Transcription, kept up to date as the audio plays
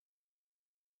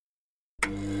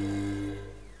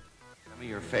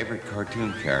your favorite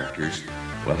cartoon characters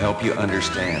will help you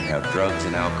understand how drugs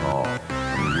and alcohol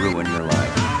can ruin your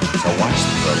life. So watch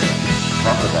the program.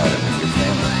 Talk about it with your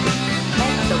family.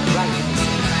 Make the right decision.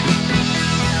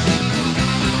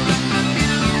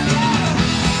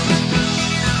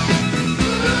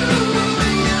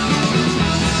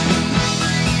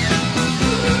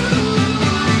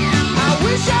 I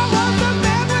wish I was the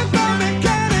man with a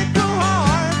mechanical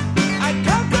heart. I'd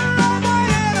conquer all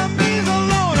my enemies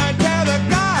alone. I'd tear the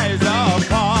guys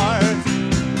apart,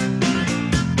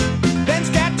 then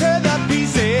scatter the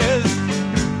pieces.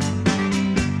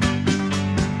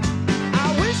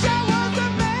 I wish I was the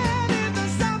man in the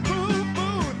soundproof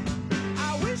booth.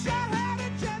 I wish I had a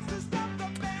chance to stop the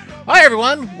band. Hi,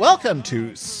 everyone. Welcome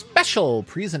to Special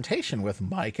Presentation with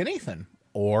Mike and Ethan.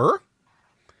 Or,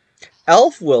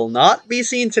 Elf will not be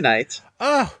seen tonight.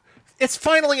 oh, it's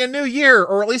finally a new year,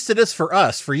 or at least it is for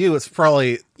us. For you,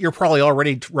 you're probably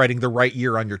already writing the right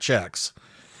year on your checks.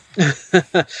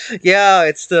 Yeah,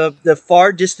 it's the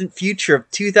far distant future of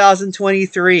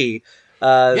 2023.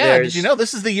 Yeah, did you know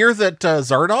this is the year that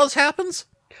Zardoz happens?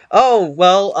 Oh,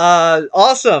 well,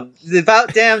 awesome.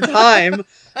 About damn time.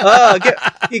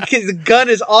 The gun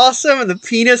is awesome and the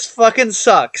penis fucking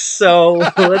sucks. So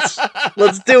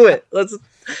let's do it.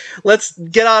 Let's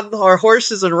get on our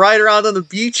horses and ride around on the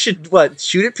beach and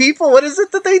shoot at people? What is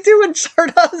it that they do in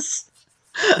Zardoz?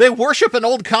 They worship an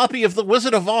old copy of The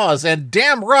Wizard of Oz, and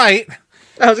damn right,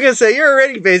 I was gonna say, you're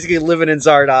already basically living in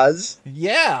Zardoz.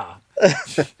 yeah.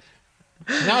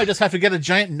 Now I just have to get a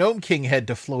giant Gnome King head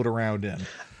to float around in.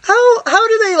 How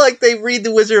do they read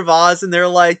The Wizard of Oz and they're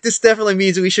like, this definitely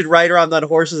means we should ride around on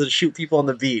horses and shoot people on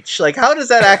the beach? Like, how does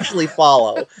that actually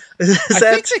follow? I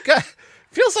think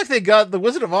feels like they got The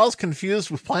Wizard of Oz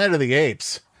confused with Planet of the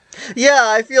Apes. Yeah,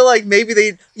 I feel like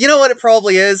maybe you know what it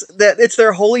probably is? That it's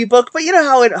their holy book, but you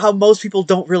know how most people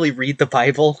don't really read the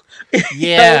Bible?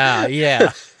 Yeah,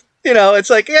 yeah. You know, it's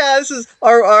like, yeah, this is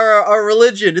our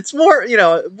religion. It's more,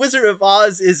 Wizard of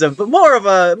Oz-ism, but more of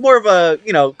a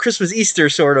Christmas Easter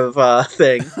sort of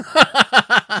thing.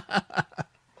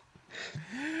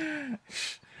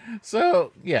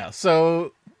 So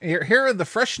here in the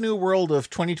fresh new world of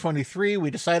 2023,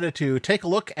 we decided to take a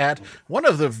look at one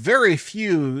of the very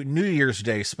few New Year's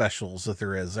Day specials that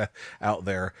there is out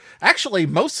there. Actually,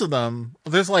 most of them,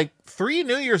 there's like 3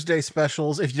 New Year's Day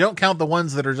specials, if you don't count the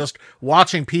ones that are just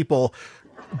watching people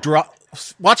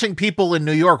in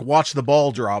New York watch the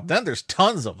ball drop. Then there's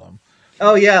tons of them.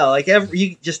 Oh yeah, like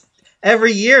every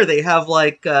year they have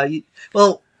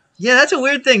that's a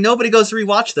weird thing. Nobody goes to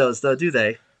rewatch those though, do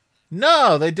they?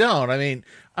 No, they don't. I mean,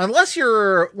 unless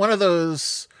you're one of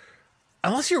these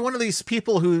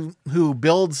people who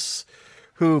builds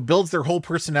their whole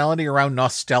personality around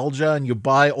nostalgia, and you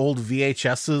buy old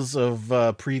VHSs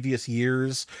of previous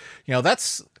years.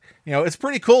 It's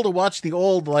pretty cool to watch the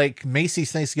old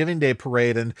Macy's Thanksgiving Day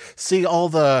parade and see all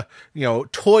the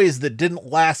toys that didn't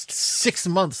last 6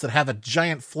 months that have a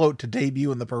giant float to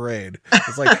debut in the parade.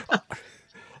 It's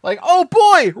like oh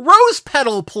boy, Rose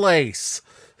Petal Place.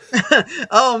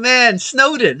 Oh man,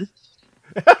 Snowden.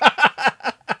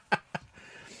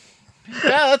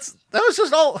 Yeah, that was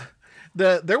just all.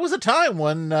 There was a time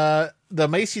when the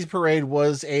Macy's parade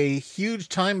was a huge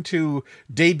time to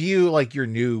debut your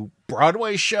new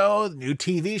Broadway show, new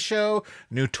TV show,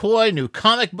 new toy, new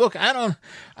comic book. I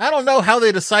don't know how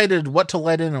they decided what to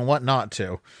let in and what not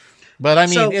to. But I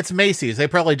mean, it's Macy's. They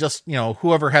probably just,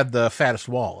 whoever had the fattest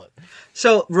wallet.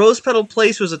 So Rose Petal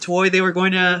Place was a toy they were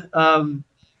going to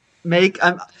make.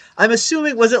 I'm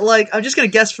assuming, was it I'm just going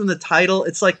to guess from the title,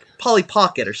 it's like Polly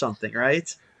Pocket or something,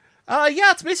 right? Yeah,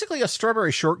 it's basically a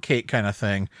strawberry shortcake kind of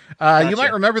thing. Gotcha. You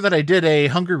might remember that I did a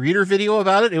Hungry Reader video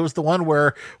about it. It was the one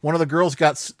where one of the girls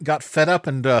got fed up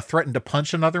and threatened to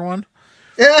punch another one.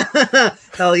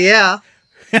 Hell yeah.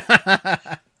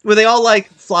 Were they all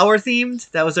flower themed?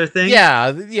 That was their thing?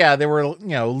 Yeah, they were,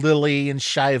 Lily and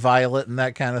Shy Violet and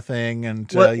that kind of thing.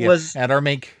 And and our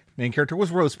main character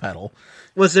was Rose Petal.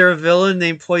 Was there a villain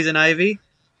named Poison Ivy?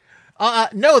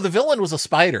 No, the villain was a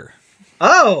spider.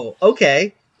 Oh,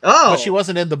 okay. Oh, but she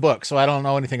wasn't in the book, so I don't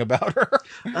know anything about her.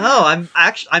 Oh, I'm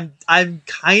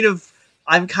kind of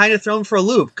thrown for a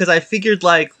loop because I figured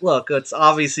look, it's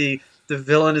obviously the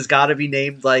villain has got to be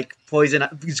named Poison.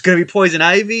 It's going to be Poison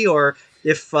Ivy, or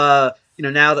if now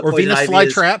that or Poison Venus Ivy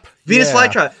Flytrap. Venus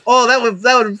Flytrap. Oh, that would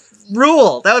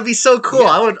rule. That would be so cool.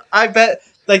 Yeah. I bet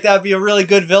that would be a really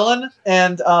good villain.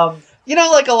 And a lot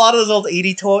of those old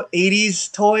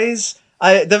 80s toys.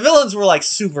 The villains were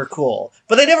super cool,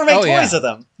 but they never made toys of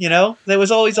them. They was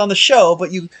always on the show,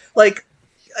 but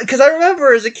because I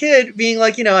remember as a kid being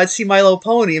I'd see My Little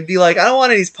Pony and be like, I don't want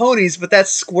any of these ponies, but that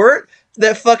Squirt,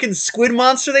 that fucking squid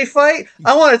monster they fight.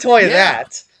 I want a toy of Yeah.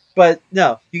 that. But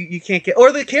no, you can't get,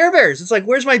 or the Care Bears. It's like,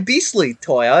 where's my Beastly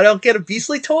toy? I don't get a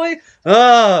Beastly toy.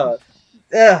 Ugh.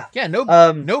 Ugh. Yeah, no,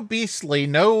 Um, no Beastly,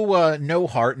 no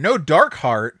Heart, no Dark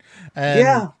Heart, and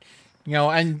Yeah. you know,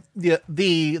 and the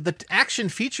action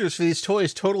features for these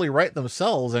toys totally write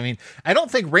themselves. I mean, I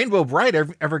don't think Rainbow Bright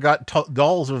ever got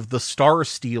dolls of the Star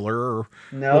Stealer. Or,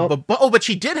 No. but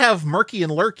she did have Murky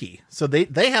and Lurky, so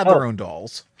they had their own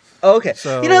dolls. Okay.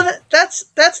 So- You know, that's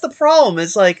the problem.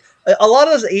 Is like a lot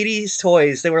of those 80s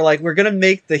toys, they were like, we're going to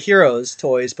make the heroes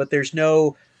toys, but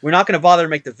we're not going to bother to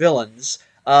make the villains.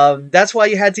 That's why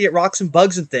you had to get Rocks and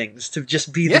Bugs and Things to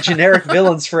just be the generic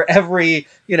villains for every,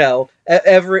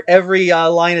 every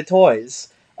line of toys.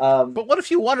 But what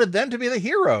if you wanted them to be the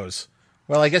heroes?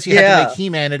 Well, I guess you had to make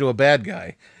He-Man into a bad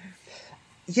guy.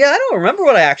 Yeah, I don't remember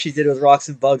what I actually did with Rocks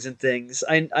and Bugs and Things.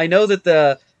 I know that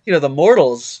the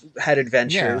Mortals had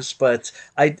adventures, but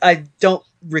I don't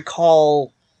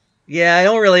recall. Yeah, I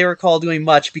don't really recall doing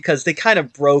much because they kind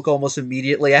of broke almost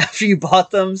immediately after you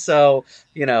bought them. So,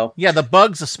 Yeah, the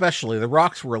Bugs especially. The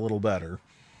Rocks were a little better.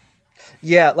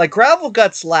 yeah, like Gravel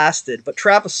Guts lasted, but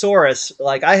Traposaurus,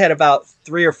 like I had about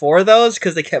 3 or 4 of those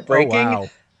because they kept breaking. Oh, wow.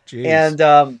 Jeez.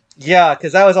 And yeah,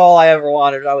 because that was all I ever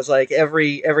wanted. I was like,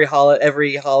 every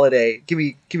holiday, give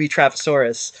me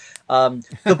Traposaurus.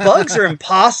 The bugs are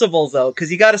impossible though,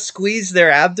 because you got to squeeze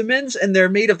their abdomens, and they're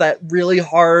made of that really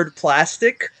hard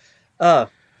plastic.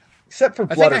 Except for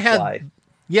I think I Blutterfly.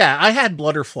 I had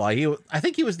Blutterfly. I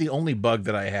think he was the only bug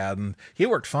that I had, and he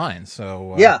worked fine.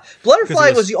 So Yeah, Blutterfly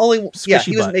was was the only. Yeah, squishy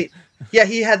he was butt. made. Yeah,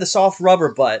 he had the soft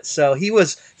rubber butt, so he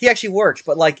actually worked.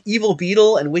 But like Evil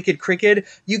Beetle and Wicked Cricket,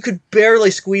 you could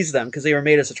barely squeeze them because they were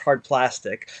made of such hard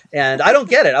plastic. And I don't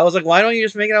get it. I was like, why don't you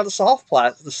just make it out of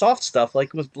the soft stuff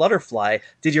like with Blutterfly?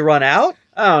 Did you run out?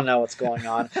 I don't know what's going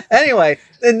on. Anyway,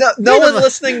 and no one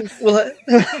listening will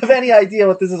have any idea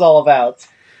what this is all about.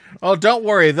 Oh, don't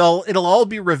worry. It'll all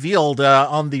be revealed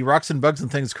on the Rocks and Bugs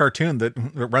and Things cartoon that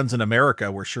runs in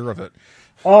America. We're sure of it.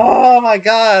 Oh my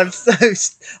god!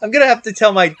 I'm gonna have to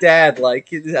tell my dad. Like,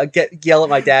 yell at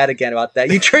my dad again about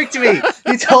that. You tricked me.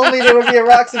 You told me there would be a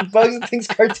Rocks and Bugs and Things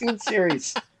cartoon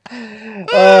series.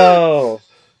 Oh,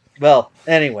 well.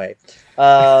 Anyway,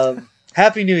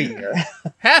 Happy New Year.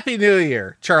 Happy New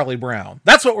Year, Charlie Brown.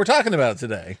 That's what we're talking about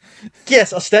today.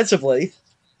 Yes, ostensibly.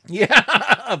 Yeah,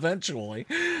 eventually.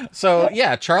 So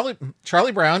yeah,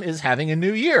 Charlie Brown is having a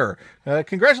new year.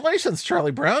 Congratulations,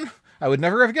 Charlie Brown. I would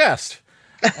never have guessed.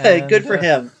 And, Good for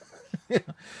him.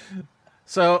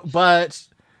 So, but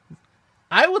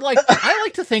I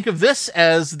like to think of this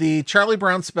as the Charlie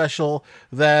Brown special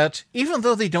that even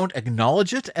though they don't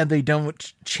acknowledge it and they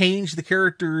don't change the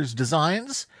characters'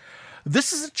 designs,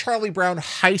 this is a Charlie Brown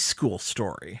high school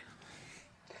story.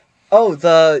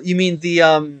 Oh, you mean the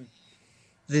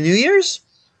New Year's?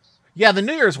 Yeah, the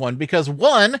New Year's one, because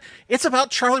one, it's about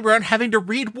Charlie Brown having to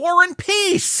read War and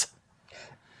Peace.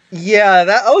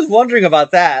 Yeah, I was wondering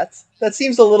about that. That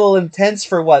seems a little intense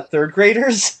for third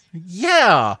graders?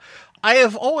 Yeah.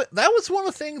 That was one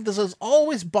of the things that has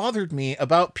always bothered me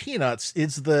about Peanuts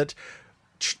is that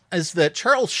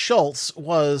Charles Schultz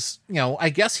was, I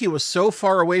guess he was so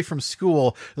far away from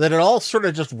school that it all sort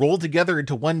of just rolled together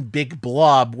into one big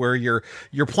blob where you're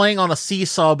playing on a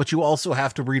seesaw, but you also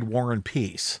have to read War and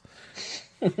Peace.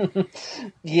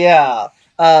 Yeah.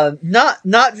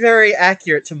 Not very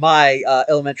accurate to my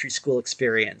elementary school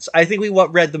experience. I think we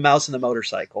read The Mouse and the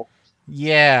Motorcycle.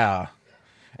 Yeah.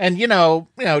 And,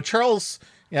 Charles...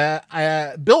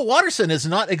 Bill Watterson is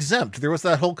not exempt. There was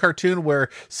that whole cartoon where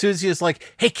Susie is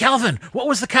like, "Hey, Calvin, what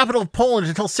was the capital of Poland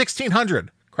until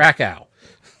 1600? Krakow."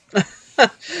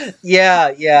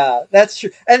 Yeah, that's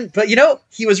true. But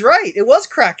he was right. It was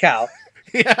Krakow.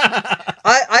 Yeah.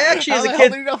 I actually, as a How the hell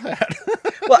kid, do you know that?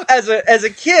 well, as a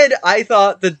kid, I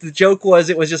thought that the joke was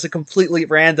it was just a completely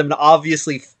random and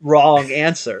obviously wrong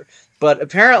answer. But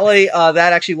apparently, that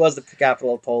actually was the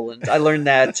capital of Poland. I learned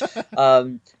that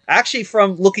actually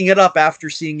from looking it up after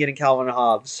seeing it in Calvin and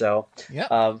Hobbes. So,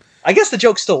 Yeah. I guess the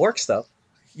joke still works, though.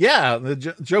 Yeah, the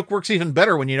joke works even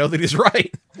better when you know that he's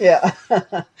right. Yeah.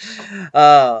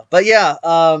 But yeah,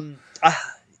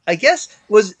 I guess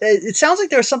it sounds like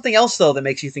there's something else though that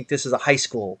makes you think this is a high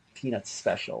school Peanuts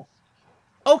special.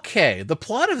 Okay, the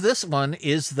plot of this one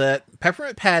is that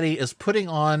Peppermint Patty is putting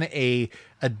on a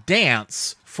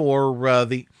dance for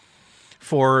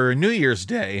New Year's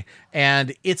Day,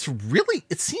 and it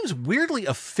seems weirdly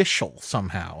official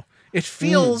somehow. It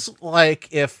feels like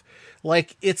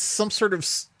it's some sort of,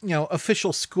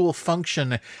 official school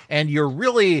function, and you're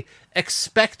really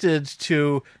expected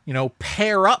to,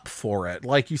 pair up for it.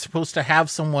 Like you're supposed to have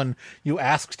someone you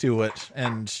ask to it.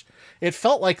 And it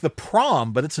felt like the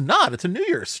prom, but it's not. It's a New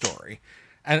Year's story.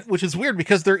 And which is weird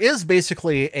because there is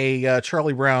basically a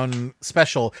Charlie Brown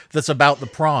special that's about the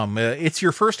prom. It's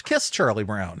Your First Kiss, Charlie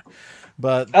Brown.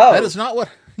 But that is not what,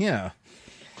 Yeah,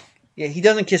 he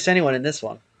doesn't kiss anyone in this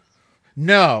one.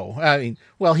 No, I mean,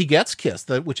 well, he gets kissed,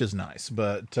 which is nice,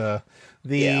 but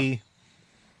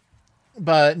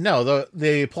but no,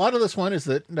 the plot of this one is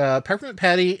that Peppermint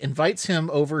Patty invites him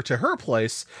over to her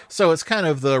place, so it's kind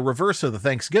of the reverse of the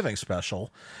Thanksgiving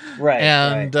special, right?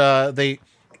 And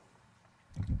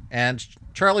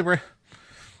Charlie Brown.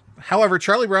 However,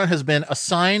 Charlie Brown has been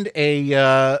assigned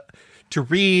to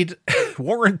read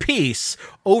War and Peace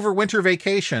over winter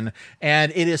vacation,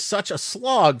 and it is such a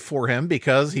slog for him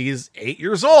because he's 8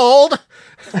 years old.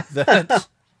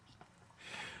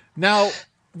 Now,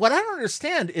 what I don't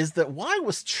understand is that why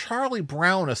was Charlie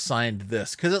Brown assigned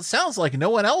this? Because it sounds like no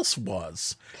one else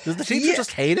was. Does the teacher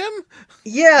just hate him?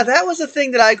 Yeah, that was the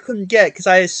thing that I couldn't get, because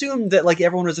I assumed that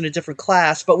everyone was in a different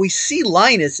class, but we see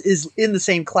Linus is in the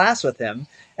same class with him.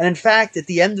 And in fact, at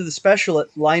the end of the special,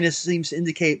 Linus seems to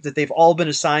indicate that they've all been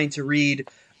assigned to read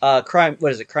Crime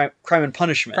and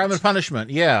Punishment. Crime and Punishment,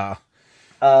 yeah.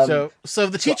 So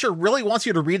the teacher really wants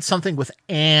you to read something with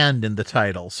 "and" in the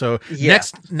title. So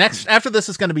next after this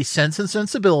is going to be Sense and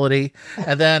Sensibility,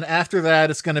 and then after that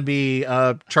it's going to be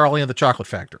Charlie and the Chocolate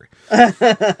Factory.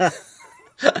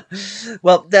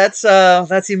 Well, that's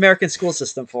the American school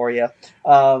system for you.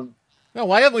 No,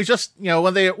 why haven't we just,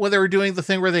 when they were doing the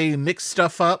thing where they mix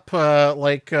stuff up,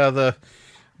 like the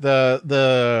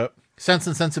Sense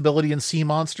and Sensibility and Sea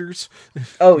Monsters?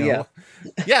 Oh yeah,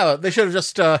 yeah. They should have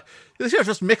just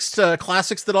mixed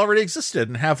classics that already existed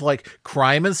and have like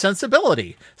Crime and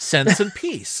Sensibility, Sense and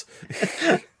Peace,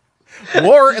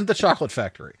 War and the Chocolate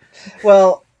Factory.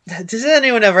 Well, does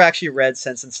anyone ever actually read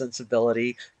Sense and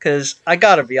Sensibility? Because I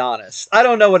gotta be honest, I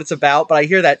don't know what it's about, but I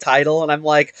hear that title and I'm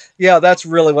like, yeah, that's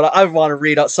really what I want to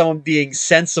read. Someone being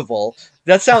sensible.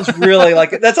 That sounds really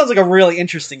like a really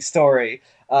interesting story.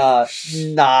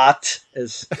 Not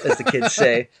as the kids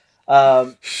say.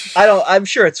 I'm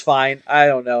sure it's fine. I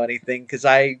don't know anything because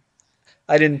I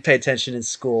didn't pay attention in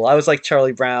school. I was like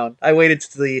Charlie Brown. I waited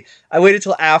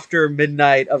till after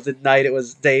midnight of the night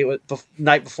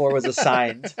night before it was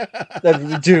assigned.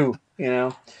 That due,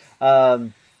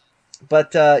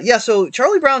 So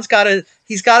Charlie Brown's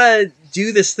he's gotta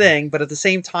do this thing, but at the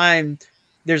same time,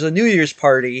 there's a New Year's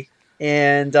party,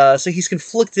 and so he's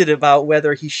conflicted about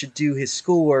whether he should do his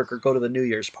schoolwork or go to the New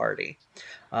Year's party.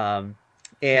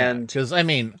 And because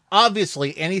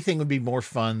obviously anything would be more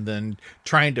fun than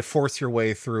trying to force your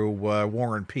way through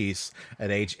War and Peace at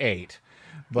age 8.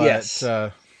 But yes.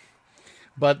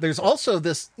 But there's also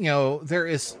this, there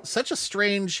is such a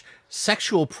strange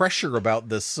sexual pressure about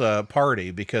this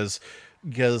party because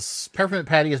Peppermint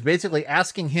Patty is basically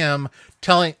asking him,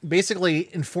 basically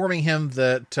informing him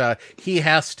that he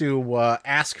has to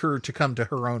ask her to come to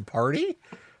her own party.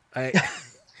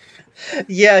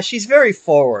 Yeah, she's very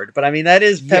forward, but that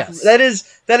is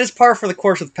that is par for the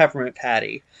course with Peppermint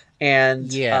Patty,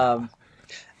 and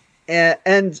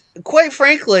and quite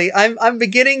frankly, I'm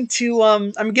beginning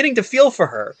to feel for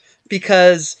her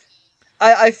because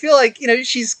I feel like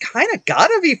she's kind of got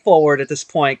to be forward at this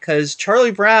point because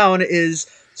Charlie Brown is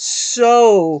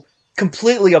so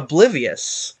completely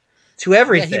oblivious to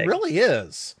everything. Yeah, he really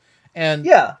is, and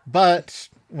but.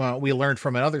 Well, we learned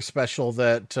from another special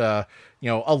that,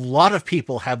 a lot of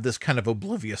people have this kind of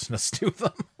obliviousness to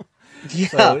them. Yeah.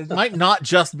 So it might not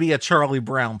just be a Charlie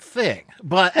Brown thing.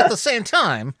 But at the same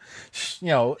time,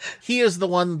 he is the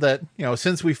one that,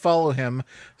 since we follow him,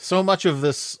 so much of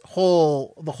the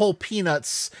whole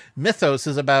Peanuts mythos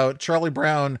is about Charlie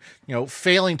Brown,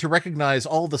 failing to recognize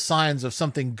all the signs of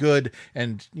something good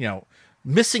and,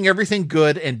 missing everything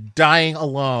good and dying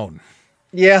alone.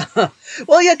 Yeah.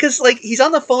 Well, yeah, because he's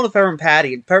on the phone with Peppermint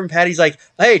Patty, and Peppermint Patty's like,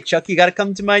 "Hey, Chuck, you got to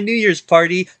come to my New Year's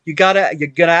party. You're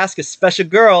gonna ask a special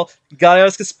girl. You gotta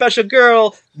ask a special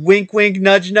girl. Wink, wink,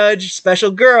 nudge, nudge.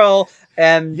 Special girl."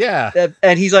 And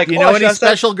and he's like, "You know any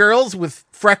special girls with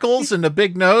freckles and a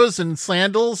big nose and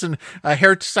sandals and a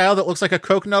hairstyle that looks like a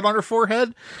coconut on her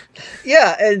forehead?"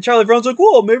 Yeah, and Charlie Brown's like,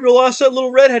 "Whoa, maybe I'll ask that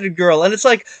little redheaded girl." And it's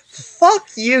like, "Fuck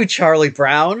you, Charlie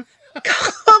Brown."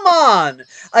 Come on.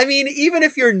 Even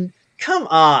if you're not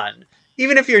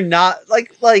even if you're not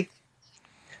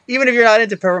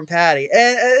into Peppermint Patty.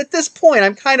 And at this point,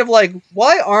 I'm kind of like,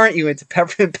 why aren't you into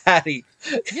Peppermint Patty?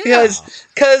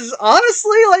 Because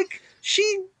honestly,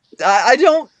 I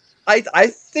don't. I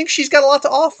think she's got a lot to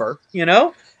offer.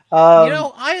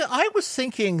 I was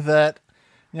thinking that,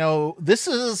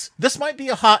 this might be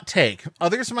a hot take.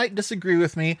 Others might disagree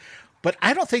with me, but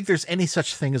I don't think there's any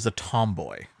such thing as a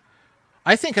tomboy.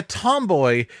 I think a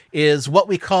tomboy is what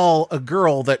we call a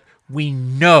girl that we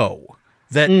know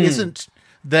that isn't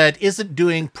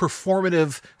doing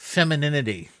performative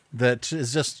femininity. That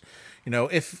is just,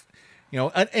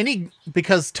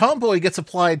 because tomboy gets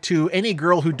applied to any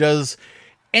girl who does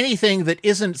anything that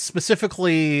isn't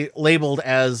specifically labeled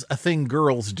as a thing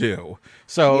girls do.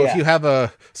 So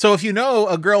if you know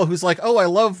a girl who's like, oh, I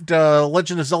loved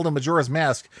Legend of Zelda Majora's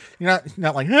Mask, you're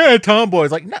not like, hey, tomboy.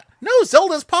 It's like, no,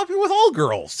 Zelda's popular with all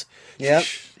girls. Yep.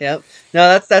 No,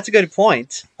 that's a good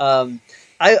point. I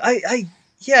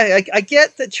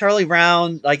get that Charlie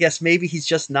Brown, I guess maybe he's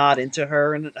just not into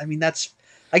her, and I mean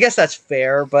I guess that's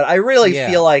fair, but I really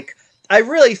feel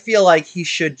like he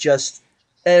should just,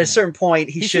 at a certain point,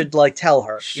 he should like tell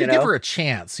her. Give her a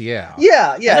chance, yeah.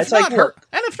 Yeah. And it's like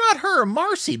if not her,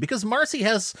 Marcy, because Marcy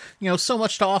has so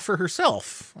much to offer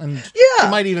herself, and she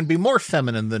might even be more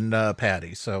feminine than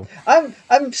Patty. So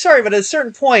I'm sorry, but at a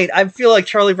certain point, I feel like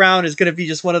Charlie Brown is going to be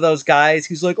just one of those guys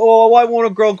who's like, oh, why won't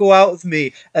a girl go out with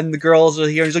me? And the girls are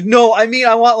here. He's like, no, I mean,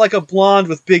 I want like a blonde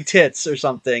with big tits or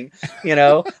something.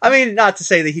 I mean, not to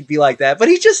say that he'd be like that, but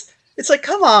it's like,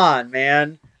 come on,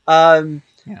 man.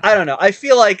 I don't know. I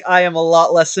feel like I am a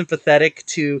lot less sympathetic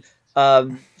to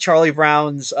Charlie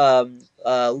Brown's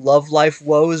love life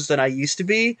woes than I used to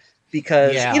be,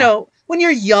 because when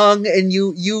you're young and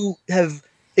you have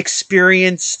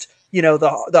experienced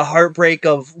the heartbreak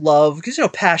of love, because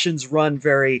passions run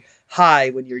very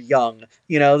high when you're young.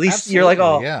 At least you're like,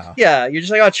 you're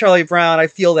just like, oh, Charlie Brown, I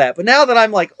feel that. But now that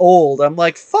I'm like old, I'm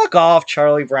like, fuck off,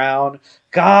 Charlie Brown.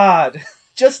 God,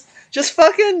 just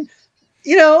fucking.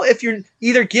 If you're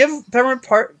either give Peppermint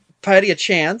Patty a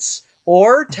chance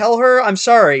or tell her, I'm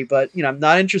sorry, but, I'm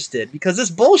not interested, because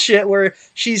this bullshit where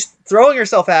she's throwing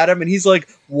herself at him and he's like,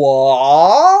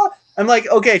 what? I'm like,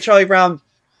 okay, Charlie Brown,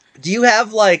 do you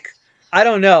have like, I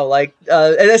don't know, like,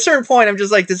 at a certain point, I'm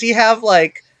just like, does he have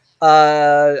like,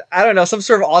 I don't know, some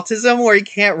sort of autism where he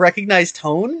can't recognize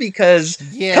tone? Because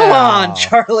come on,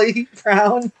 Charlie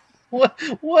Brown,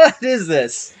 what is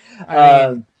this?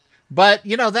 But,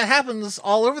 that happens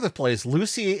all over the place.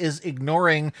 Lucy is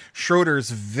ignoring Schroeder's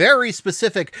very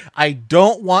specific, I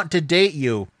don't want to date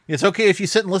you. It's okay if you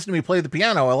sit and listen to me play the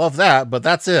piano. I love that, but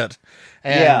that's it.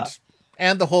 And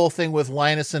the whole thing with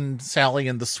Linus and Sally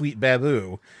and the sweet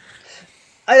Babu.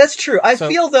 That's true. I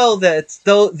feel, though, that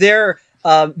they're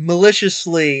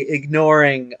maliciously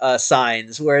ignoring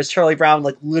signs, whereas Charlie Brown,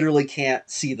 like, literally can't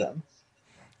see them.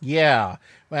 Yeah.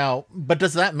 Well, but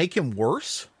does that make him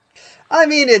worse? I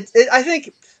mean, I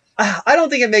think, I don't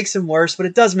think it makes him worse, but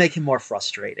it does make him more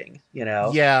frustrating,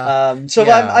 Yeah.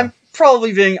 I'm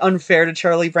probably being unfair to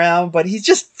Charlie Brown, but he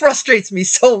just frustrates me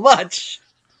so much.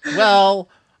 Well,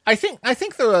 I think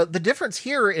the difference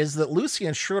here is that Lucy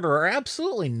and Schroeder are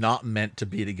absolutely not meant to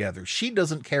be together. She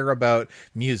doesn't care about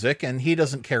music, and he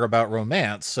doesn't care about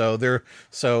romance. So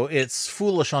it's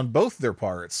foolish on both their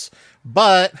parts.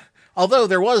 But although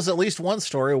there was at least one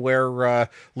story where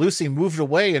Lucy moved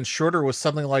away and Schroeder was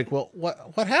something like, well,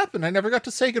 what happened? I never got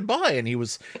to say goodbye. And he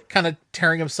was kind of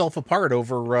tearing himself apart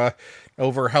over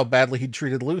how badly he'd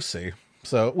treated Lucy.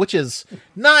 So, which is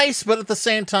nice, but at the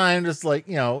same time, just like,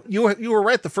 you were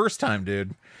right the first time,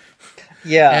 dude.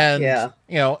 Yeah.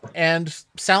 And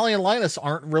Sally and Linus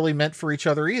aren't really meant for each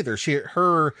other either.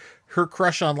 Her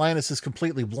crush on Linus is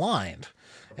completely blind.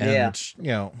 And,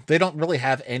 they don't really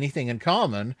have anything in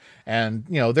common. And,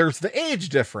 there's the age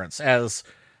difference, as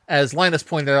Linus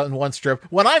pointed out in one strip.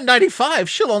 When I'm 95,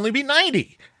 she'll only be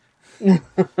 90.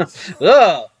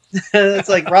 Ugh. It's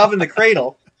like robbing the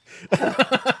cradle.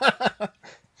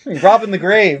 Robbing the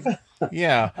grave.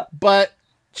 Yeah. But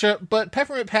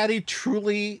Peppermint Patty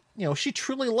truly, she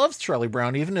truly loves Charlie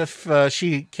Brown, even if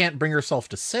she can't bring herself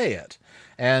to say it.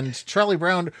 And Charlie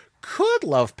Brown could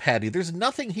love Patty. There's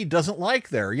nothing he doesn't like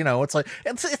there. It's like,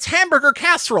 it's hamburger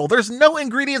casserole. There's no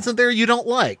ingredients in there you don't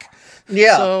like.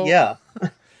 Yeah.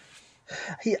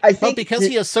 But because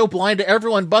he is so blind to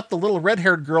everyone but the little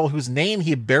red-haired girl whose name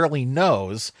he barely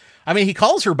knows. I mean, he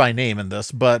calls her by name in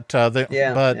this, but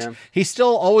he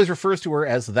still always refers to her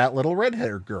as that little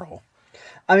red-haired girl.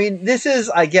 I mean, this is,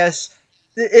 I guess,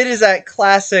 it is that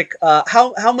classic.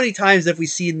 How many times have we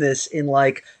seen this in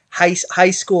like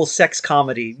high school sex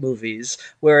comedy movies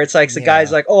where it's like the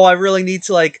guy's like, oh, I really need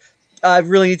to date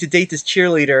this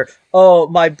cheerleader. Oh,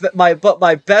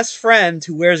 my best friend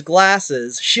who wears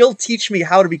glasses, she'll teach me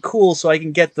how to be cool so I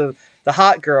can get the the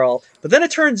hot girl. But then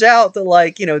it turns out that,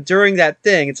 like, you know, during that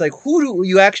thing, it's like, who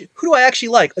do I actually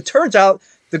like? It turns out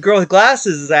the girl with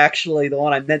glasses is actually the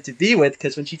one I'm meant to be with,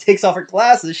 because when she takes off her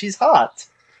glasses, she's hot.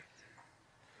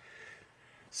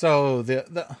 So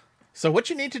so what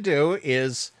you need to do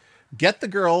is get the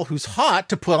girl who's hot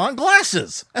to put on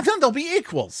glasses, and then they'll be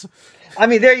equals. I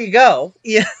mean, there you go.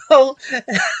 You know.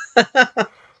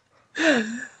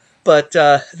 But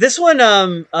this one,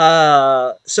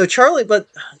 so Charlie, but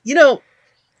you know,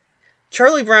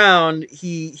 Charlie Brown,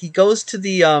 he goes to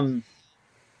the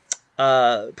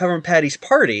Peppermint Patty's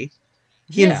party.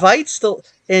 He invites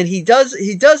he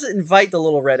does invite the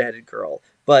little redheaded girl.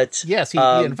 But yes, he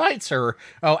invites her.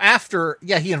 Oh,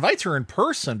 he invites her in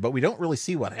person, but we don't really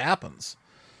see what happens.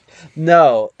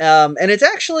 No, and it's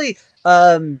actually,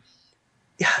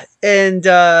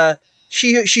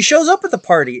 she shows up at the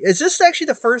party. Is this actually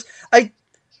the first?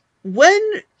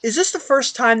 Is this the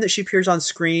first time that she appears on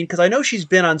screen? Because I know she's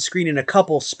been on screen in a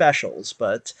couple specials,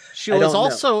 but she was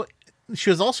also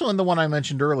in the one I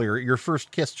mentioned earlier, Your First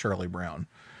Kiss, Charlie Brown.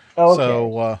 Oh, okay.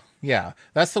 So yeah,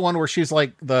 that's the one where she's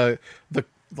like the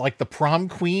prom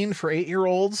queen for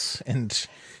 8-year-olds, and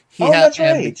that's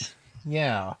right.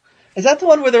 Yeah. Is that the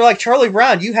one where they're like, Charlie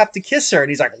Brown, you have to kiss her? And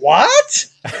he's like, what?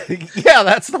 Yeah,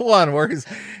 that's the one where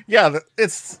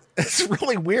it's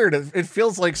really weird. It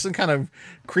feels like some kind of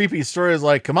creepy story. It's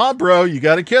like, come on, bro, you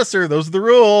got to kiss her. Those are the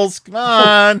rules. Come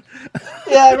on.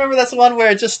 Yeah, I remember that's the one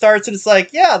where it just starts and it's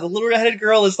like, yeah, the little redheaded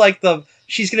girl is like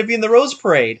she's going to be in the Rose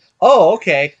Parade. Oh,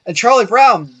 okay. And Charlie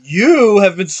Brown, you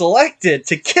have been selected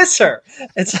to kiss her.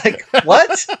 It's like,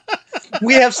 what?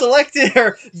 We have selected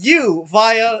you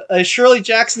via Shirley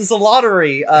Jackson's The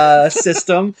Lottery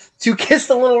system to kiss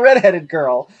the little redheaded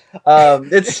girl.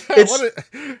 Is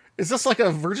this like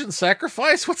a virgin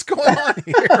sacrifice? What's going on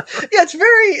here? Yeah, this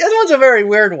one's a very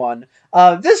weird one.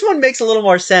 This one makes a little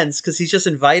more sense because he's just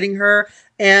inviting her,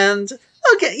 and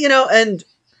okay, you know, and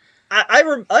I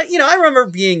remember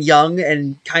being young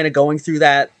and kind of going through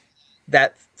that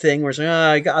thing where it's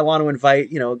like, I want to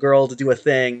invite, you know, a girl to do a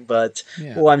thing, but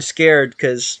I'm scared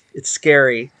because it's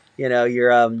scary. You know,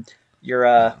 you're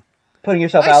putting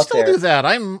yourself out there. I still do that.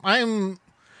 I am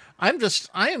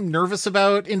nervous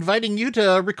about inviting you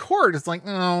to record. It's like,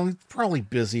 no, he's probably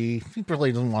busy. He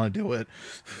probably doesn't want to do it.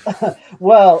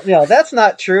 Well, no, that's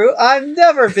not true. I'm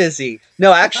never busy.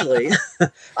 No, actually,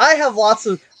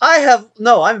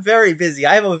 I'm very busy.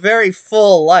 I have a very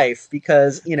full life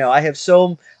because, you know, I'm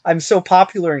so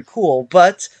popular and cool,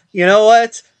 but you know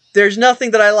what? There's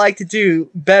nothing that I like to do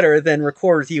better than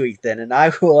record with you, Ethan, and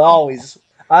I will always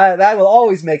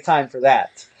make time for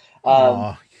that.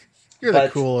 You're the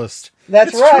coolest.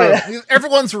 That's right. True.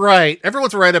 Everyone's right.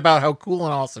 Everyone's right about how cool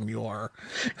and awesome you are.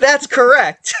 That's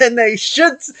correct, and they're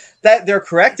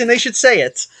correct, and they should say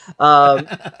it.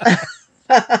 I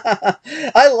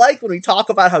like when we talk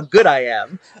about how good I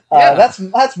am.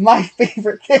 That's my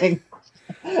favorite thing.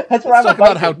 That's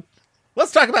what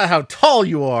Let's talk about how tall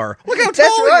you are. Look how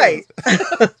tall you are.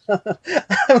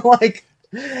 I'm like,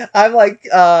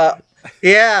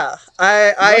 yeah.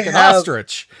 I an have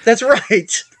ostrich. That's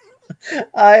right.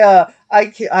 I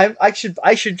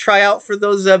should try out for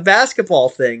those basketball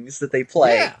things that they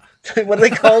play. Yeah. What are they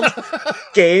called?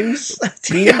 Games?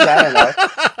 Teams? I don't know.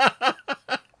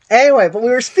 Anyway, but we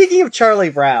were speaking of Charlie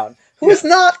Brown, who is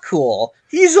not cool.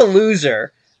 He's a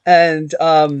loser. And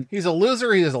he's a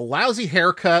loser. He has a lousy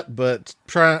haircut, but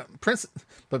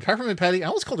Peppermint Patty, I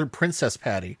almost called her Princess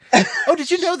Patty. Oh, did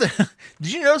you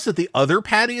notice that the other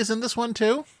Patty is in this one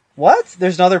too? What?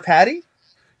 There's another Patty?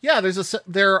 Yeah,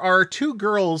 there are two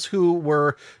girls who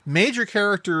were major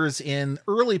characters in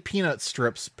early Peanut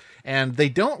strips, and they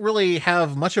don't really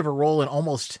have much of a role in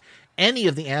almost any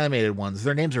of the animated ones.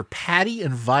 Their names are Patty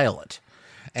and Violet,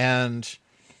 and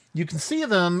you can see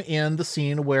them in the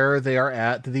scene where they are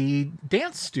at the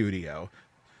dance studio.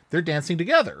 They're dancing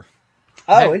together.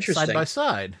 Oh, interesting. Side by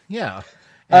side, yeah.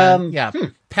 And,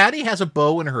 Patty has a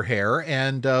bow in her hair,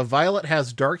 and Violet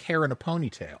has dark hair and a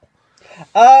ponytail.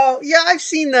 Oh, yeah, I've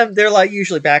seen them. They're like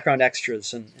usually background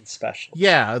extras in specials.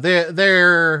 Yeah,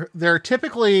 they're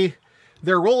typically,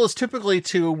 their role is typically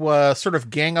to sort of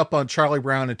gang up on Charlie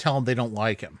Brown and tell him they don't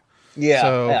like him. Yeah,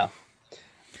 so, yeah.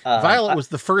 Violet was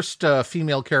the first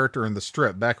female character in the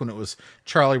strip back when it was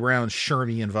Charlie Brown,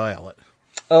 Shermie, and Violet.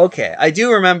 Okay, I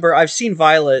do remember. I've seen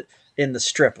Violet in the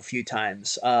strip a few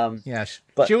times. Yeah,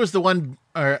 but she was the one.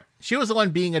 She was the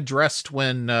one being addressed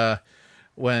when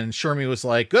Shermie was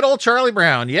like, "Good old Charlie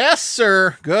Brown, yes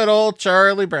sir, good old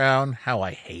Charlie Brown. How I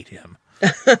hate him."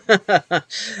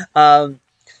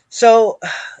 So,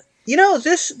 you know,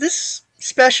 this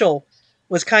special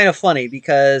was kind of funny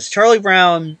because Charlie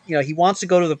Brown, he wants to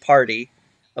go to the party,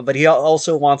 but he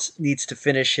also needs to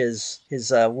finish his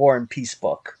War and Peace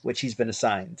book, which he's been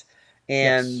assigned,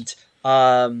 and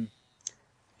like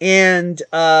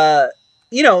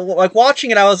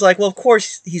watching it, I was like, well, of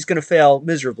course he's going to fail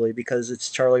miserably because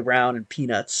it's Charlie Brown and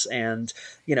Peanuts, and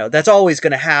that's always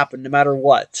going to happen no matter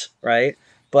what, right?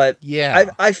 But yeah,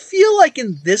 I feel like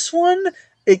in this one,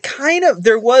 it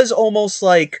there was almost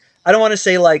like, I don't want to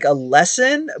say like a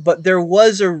lesson, but there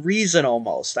was a reason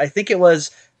almost. I think it was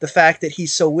the fact that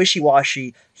he's so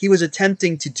wishy-washy. He was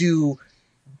attempting to do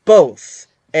both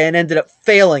and ended up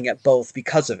failing at both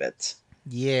because of it.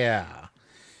 Yeah.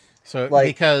 So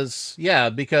because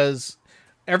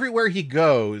everywhere he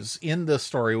goes in the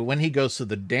story, when he goes to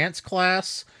the dance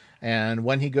class and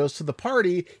when he goes to the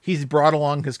party, he's brought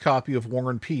along his copy of War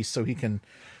and Peace so he can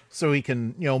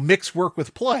mix work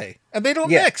with play, and they don't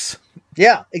mix.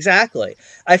 Yeah, exactly.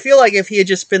 I feel like if he had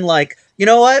just been like, you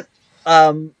know what,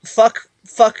 fuck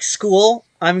school,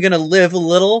 I'm gonna live a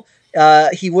little.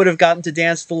 He would have gotten to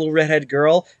dance with the little redhead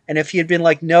girl, and if he had been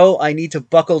like, no, I need to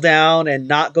buckle down and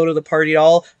not go to the party at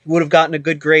all, he would have gotten a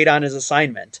good grade on his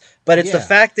assignment. But it's the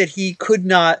fact that he could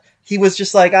not. He was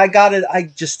just like,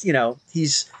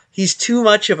 he's too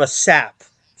much of a sap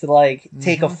to like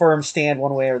take a firm stand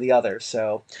one way or the other.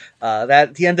 So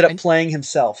that he ended up playing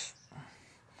himself.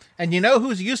 And you know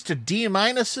who's used to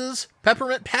D-minuses?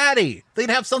 Peppermint Patty. They'd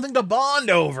have something to bond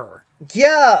over.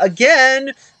 Yeah,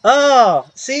 again. Oh,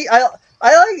 see, I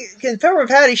like in Peppermint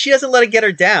Patty. She doesn't let it get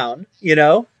her down.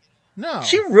 No,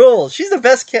 she rules. She's the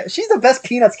best. She's the best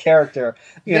Peanuts character.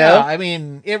 You know. I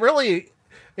mean, it really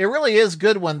is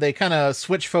good when they kind of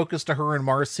switch focus to her and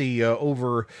Marcy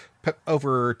over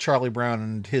Charlie Brown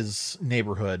and his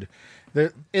neighborhood.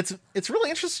 It's really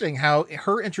interesting how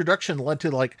her introduction led to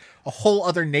like a whole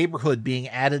other neighborhood being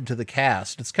added to the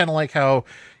cast. It's kind of like how,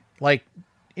 like,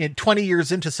 in 20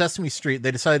 years into Sesame Street,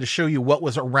 they decided to show you what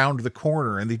was around the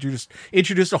corner, and they just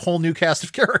introduced a whole new cast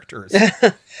of characters.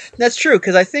 That's true,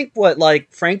 because I think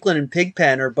Franklin and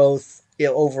Pigpen are both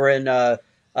over in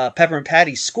Peppermint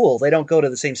Patty's school. They don't go to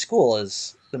the same school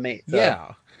as the mate.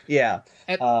 Yeah.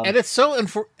 And it's so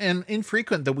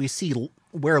infrequent that we see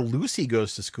where Lucy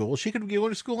goes to school. She could go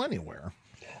to school anywhere.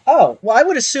 Oh, well, I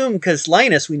would assume, because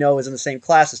Linus, we know, is in the same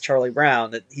class as Charlie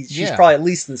Brown, that she's probably at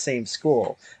least in the same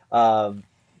school.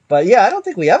 But yeah, I don't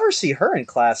think we ever see her in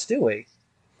class, do we?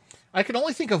 I can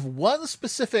only think of one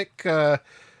specific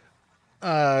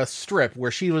strip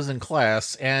where she was in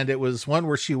class, and it was one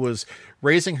where she was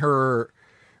raising her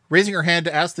hand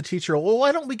to ask the teacher, well,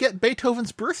 why don't we get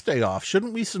Beethoven's birthday off?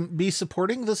 Shouldn't we be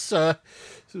supporting this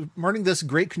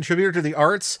great contributor to the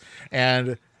arts?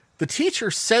 And the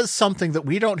teacher says something that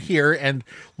we don't hear, and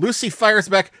Lucy fires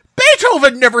back,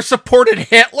 Beethoven never supported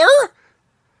Hitler!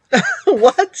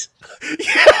 What?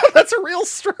 Yeah, that's a real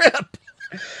strip.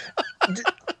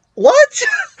 What?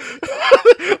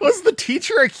 Was the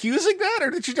teacher accusing that,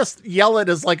 or did she just yell it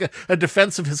as like a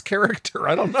defense of his character?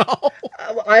 I don't know.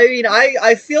 I mean,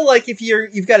 I feel like if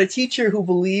you've got a teacher who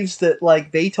believes that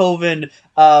like Beethoven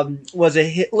was a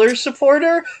Hitler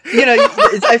supporter,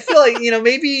 I feel like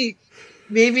maybe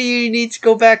you need to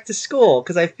go back to school,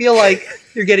 because I feel like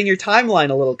you're getting your timeline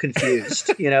a little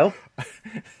confused.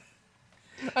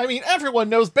 I mean, everyone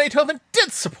knows Beethoven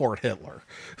did support Hitler.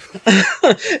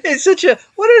 It's such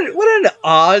what an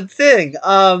odd thing.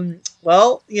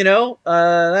 Well,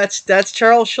 that's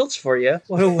Charles Schultz for you.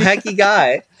 What a wacky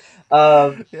guy.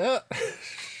 Yeah.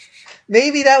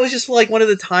 Maybe that was just like one of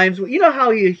the times where, how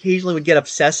he occasionally would get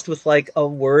obsessed with like a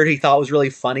word he thought was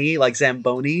really funny, like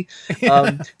Zamboni.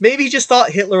 Maybe he just thought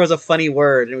Hitler was a funny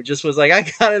word, and it just was like,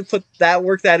 I gotta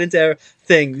work that into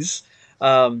things.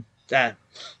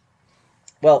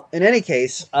 Well, in any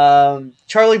case,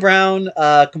 Charlie Brown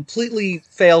completely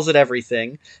fails at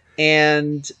everything,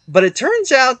 but it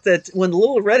turns out that when the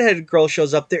little redheaded girl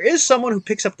shows up, there is someone who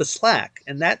picks up the slack,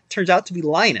 and that turns out to be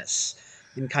Linus.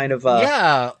 In kind of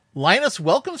Linus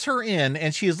welcomes her in,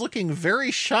 and she is looking very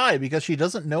shy because she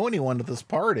doesn't know anyone at this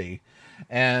party.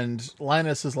 And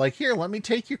Linus is like, "Here, let me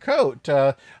take your coat.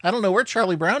 I don't know where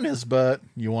Charlie Brown is, but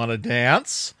you want to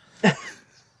dance?"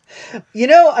 I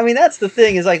mean, that's the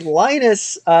thing, is like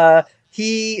Linus,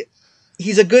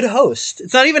 he's a good host.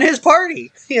 It's not even his party,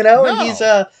 No. And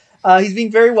he's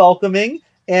being very welcoming.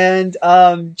 And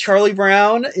Charlie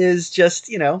Brown is just,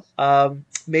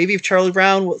 maybe if Charlie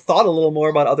Brown thought a little more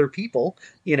about other people,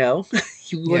 he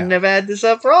wouldn't have had this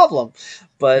problem.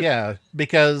 But yeah,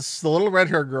 because the little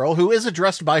red-haired girl, who is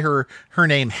addressed by her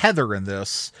name Heather in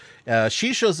this,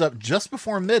 she shows up just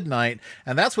before midnight,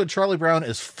 and that's when Charlie Brown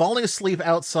is falling asleep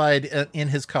outside in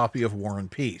his copy of War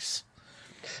and Peace.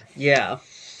 Yeah.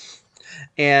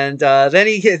 And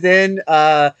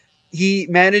he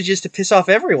manages to piss off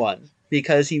everyone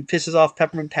because he pisses off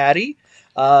Peppermint Patty.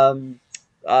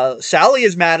 Sally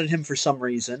is mad at him for some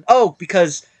reason. Oh,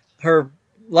 because her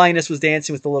Linus was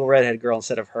dancing with the little redhead girl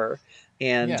instead of her.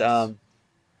 And Yes.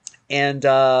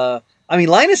 I mean,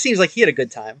 Linus seems like he had a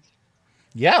good time.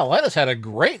 Yeah, Linus had a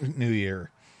great New Year.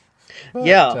 But,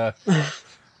 Yeah.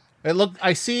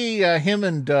 I see him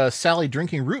and Sally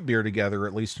drinking root beer together,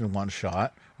 at least in one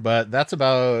shot. But that's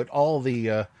about all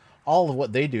of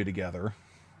what they do together.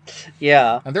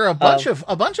 Yeah. And there are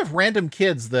a bunch of random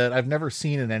kids that I've never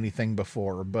seen in anything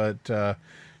before. But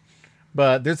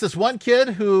there's this one kid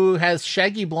who has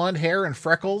shaggy blonde hair and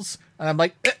freckles, and I'm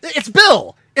like, it's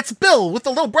Bill! It's Bill with the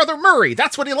little brother Murray!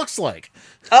 That's what he looks like!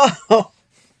 Oh,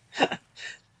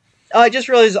 I just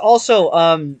realized also,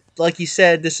 like you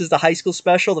said, this is the high school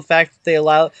special. The fact that they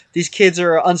allow these kids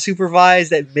are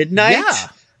unsupervised at midnight.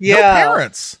 Yeah. No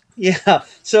parents! Yeah.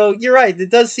 So you're right. It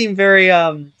does seem very,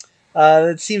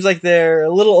 it seems like they're a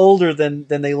little older than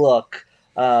they look.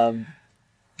 Yeah,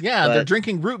 but- they're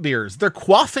drinking root beers. They're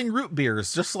quaffing root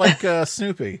beers, just like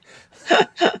Snoopy.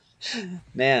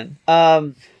 Man.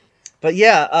 But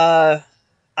yeah,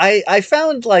 I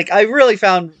found I really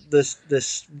found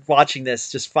this watching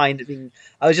this just finding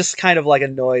I was just kind of like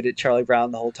annoyed at Charlie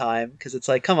Brown the whole time because it's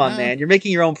like, come on, man, you're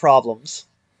making your own problems.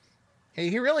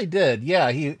 He really did.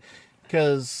 Yeah,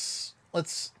 because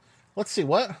let's see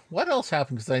what else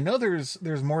happened, because I know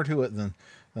there's more to it than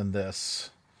this,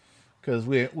 because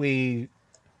we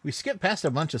skipped past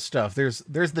a bunch of stuff. There's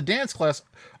the dance class.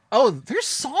 Oh, there's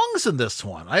songs in this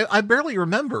one. I barely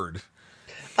remembered.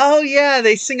 Oh yeah,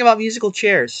 they sing about musical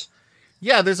chairs.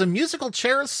 Yeah, there's a musical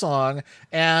chairs song,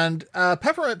 and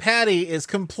Peppermint Patty is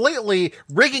completely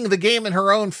rigging the game in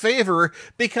her own favor,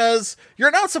 because you're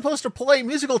not supposed to play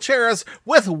musical chairs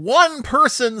with one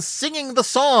person singing the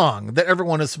song that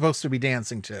everyone is supposed to be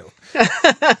dancing to.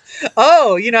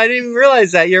 Oh, I didn't even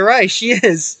realize that. You're right, she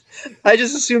is. I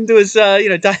just assumed it was, I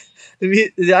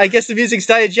guess the music's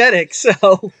diegetic,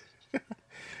 so...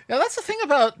 Now that's the thing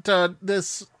about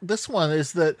this one,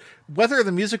 is that whether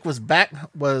the music was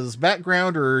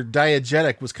background or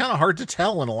diegetic was kind of hard to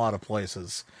tell in a lot of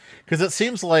places, because it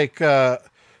seems like you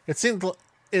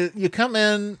come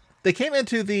in. They came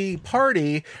into the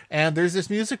party and there's this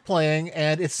music playing,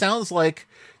 and it sounds like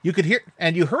you could hear,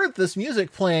 and you heard this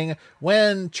music playing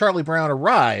when Charlie Brown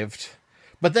arrived,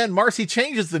 but then Marcy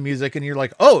changes the music and you're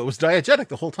like, oh, it was diegetic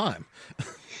the whole time.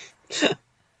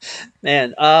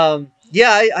 Man, yeah,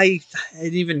 I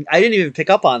didn't even pick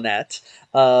up on that.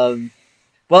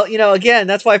 Well, again,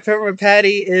 that's why Peppermint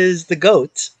Patty is the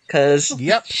GOAT, because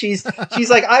Yep. she's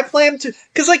like, I plan to,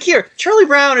 because here, Charlie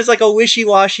Brown is like a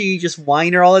wishy-washy just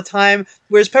whiner all the time,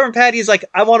 whereas Peppermint Patty is like,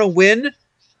 I want to win,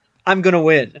 I'm gonna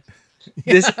win.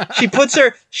 She puts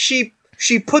her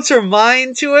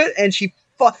mind to it, and she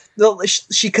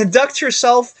conducts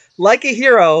herself like a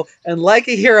hero, and like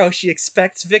a hero, she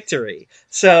expects victory.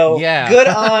 So, Yeah. Good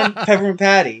on Peppermint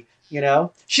Patty. She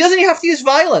doesn't even have to use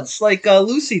violence like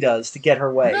Lucy does to get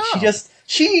her way. No.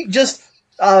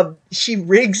 She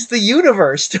rigs the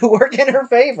universe to work in her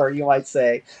favor, you might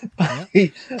say.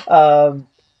 And when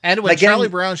Again- Charlie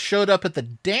Brown showed up at the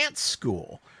dance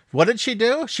school, what did she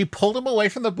do? She pulled him away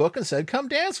from the book and said, come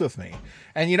dance with me.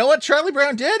 And you know what Charlie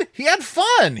Brown did? He had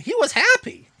fun. He was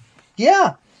happy.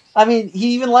 Yeah. I mean,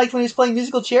 he even liked when he was playing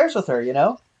musical chairs with her,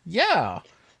 Yeah.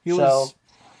 He So- was.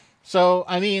 So,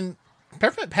 I mean,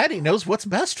 Peppermint Patty knows what's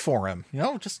best for him.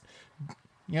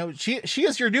 She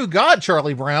is your new god,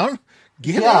 Charlie Brown.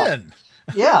 Give Yeah. in.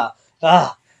 Yeah.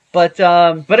 But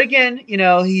again,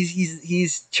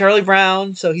 he's Charlie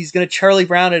Brown, so he's gonna Charlie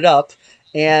Brown it up,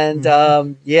 and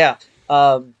yeah.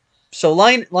 So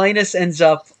Linus ends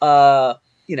up,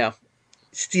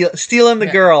 stealing the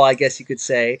girl, I guess you could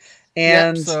say,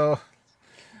 and Yep, so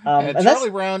and and that's Charlie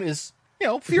Brown is,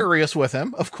 furious with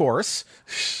him, of course.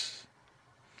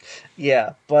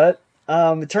 yeah. But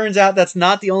it turns out that's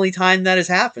not the only time that has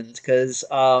happened, because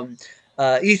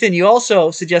Ethan, you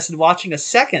also suggested watching a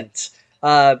second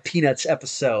Peanuts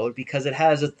episode because it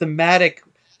has a thematic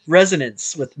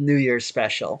resonance with New Year's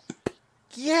special.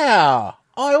 Yeah.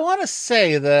 Oh, I want to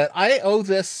say that I owe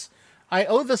this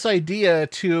idea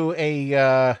to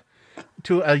a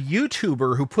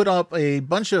YouTuber who put up a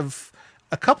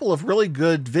couple of really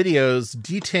good videos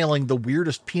detailing the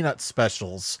weirdest Peanuts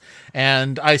specials,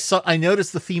 and I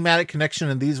noticed the thematic connection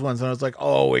in these ones, and I was like,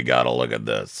 oh, we gotta look at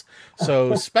this.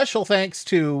 So special thanks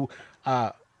to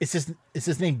is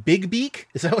his name Big Beak?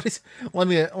 Is that what he's? Let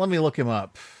me look him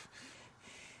up.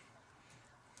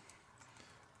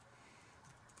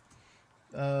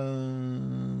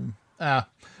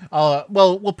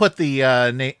 Well, we'll put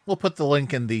the we'll put the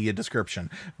link in the description.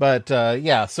 But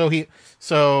yeah,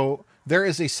 so there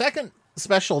is a second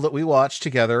special that we watched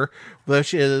together,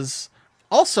 which is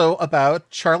also about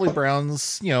Charlie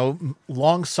Brown's,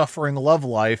 long-suffering love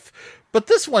life, but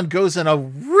this one goes in a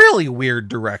really weird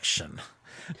direction.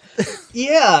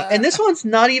 Yeah, and this one's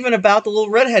not even about the little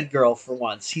redhead girl for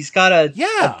once. He's got a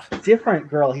different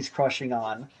girl he's crushing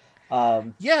on.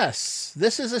 Yes,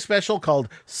 this is a special called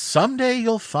 "Someday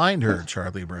You'll Find Her,"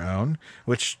 Charlie Brown,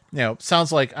 which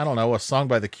sounds like, I don't know, a song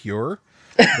by The Cure.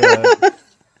 But...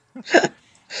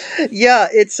 Yeah,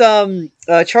 it's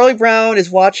Charlie Brown is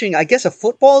watching, I guess, a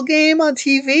football game on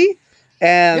TV,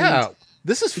 and yeah,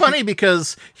 this is funny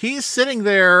because he's sitting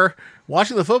there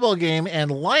watching the football game,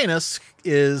 and Linus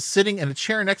is sitting in a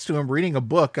chair next to him reading a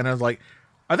book, and I was like,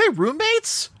 "Are they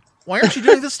roommates? Why aren't you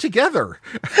doing this together?"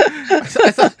 I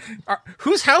thought,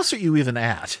 whose house are you even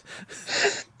at?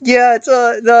 Yeah,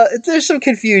 there's some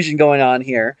confusion going on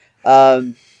here.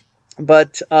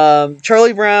 But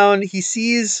Charlie Brown, he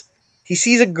sees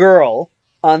a girl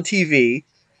on TV,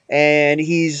 and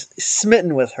he's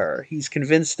smitten with her. He's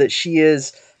convinced that she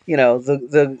is,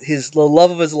 the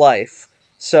love of his life.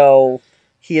 So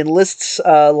he enlists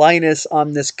Linus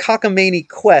on this cockamamie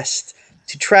quest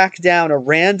to track down a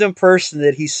random person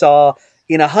that he saw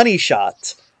in a honey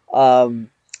shot.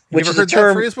 Which you ever is heard a term,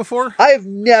 that phrase before? I've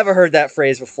never heard that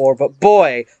phrase before, but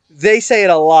boy, they say it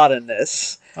a lot in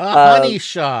this. A honey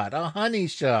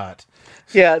shot.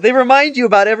 Yeah, they remind you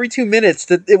about every 2 minutes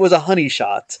that it was a honey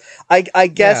shot. I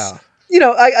guess,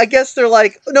 I guess they're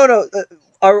like, no,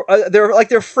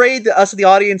 they're afraid that us, the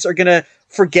audience, are gonna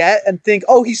forget and think,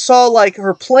 oh, he saw like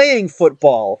her playing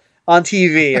football on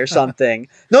TV or something.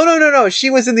 No. She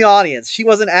was in the audience. She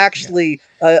wasn't actually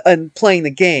playing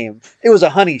the game. It was a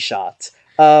honey shot.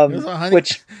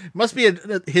 Which must be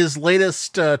his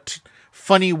latest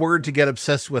funny word to get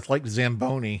obsessed with, like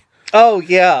Zamboni. Oh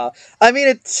yeah, I mean,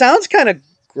 it sounds kind of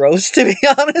gross, to be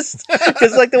honest,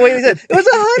 because like the way he said it was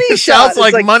a honey shot. Sounds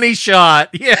like money shot.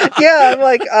 Yeah, yeah. I'm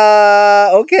like,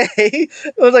 okay.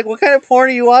 It was like, what kind of porn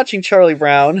are you watching, Charlie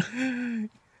Brown?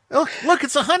 Look,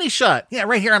 it's a honey shot. Yeah,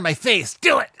 right here on my face.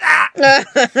 Do it. Ah!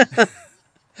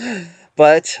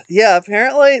 But yeah,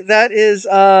 apparently that is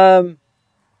I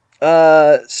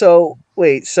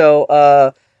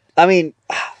mean,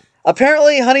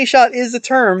 apparently honey shot is the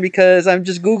term, because I'm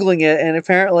just Googling it, and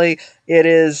apparently it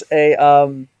is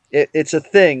it's a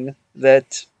thing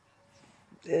that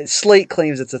Slate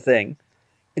claims it's a thing.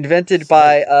 Invented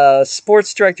by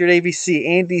sports director at ABC,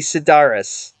 Andy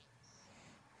Sidaris.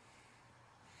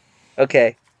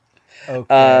 Okay.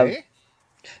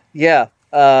 Yeah.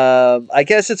 I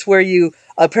guess it's where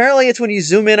it's when you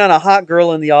zoom in on a hot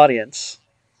girl in the audience.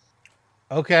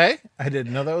 Okay. I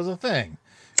didn't know that was a thing.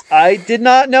 I did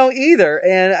not know either,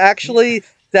 and actually,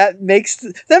 that makes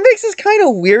this kind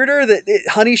of weirder. That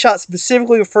honey shot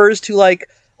specifically refers to like,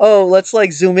 oh, let's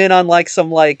like zoom in on like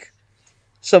some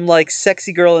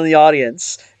sexy girl in the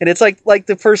audience, and it's like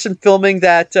the person filming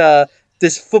that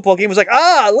this football game was like,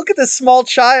 look at this small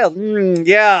child.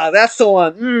 Yeah, that's the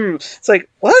one. It's like,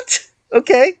 what?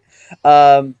 Okay.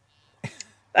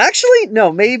 Actually,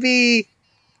 no, maybe.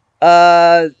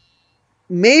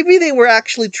 Maybe they were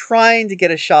actually trying to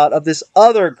get a shot of this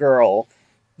other girl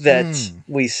that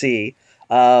we see.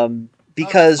 Because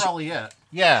that's probably it.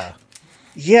 Yeah.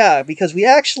 Yeah, because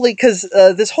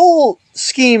this whole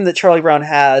scheme that Charlie Brown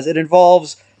has, it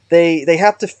involves they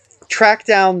have to track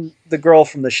down the girl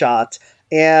from the shot,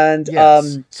 and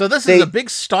yes. So this is a big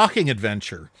stalking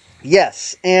adventure.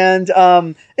 Yes, and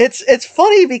it's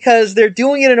funny because they're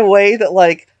doing it in a way that,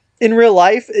 like, in real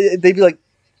life they'd be like,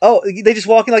 oh, they just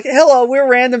walk in like, hello, we're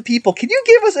random people. Can you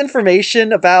give us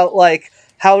information about, like,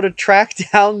 how to track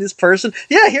down this person?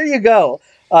 Yeah, here you go.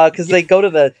 Because they go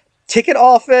to the ticket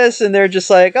office and they're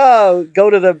just like, oh, go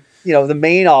to the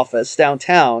main office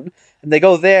downtown. And they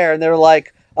go there and they're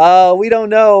like, we don't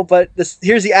know, but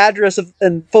here's the address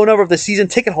and phone number of the season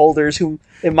ticket holders who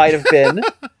it might have been.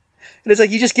 And it's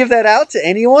like, you just give that out to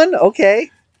anyone?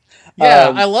 Okay.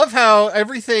 Yeah, I love how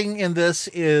everything in this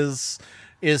is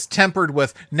tempered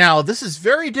with, now, this is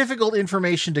very difficult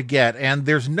information to get, and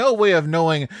there's no way of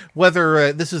knowing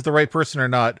whether this is the right person or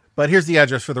not, but here's the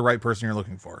address for the right person you're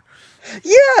looking for.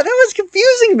 Yeah, that was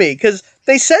confusing me, because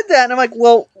they said that, and I'm like,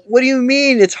 well, what do you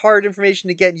mean it's hard information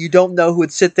to get and you don't know who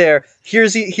would sit there?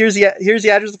 Here's the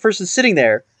address of the person sitting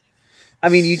there. I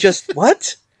mean, you just,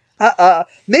 what?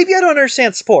 Maybe I don't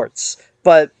understand sports,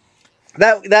 but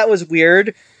that was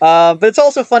weird. But it's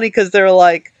also funny because they're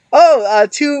like, oh,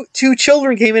 two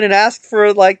children came in and asked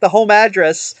for, like, the home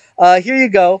address. Here you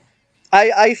go.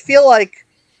 I feel like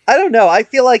I don't know. I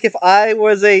feel like if I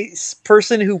was a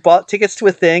person who bought tickets to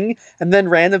a thing and then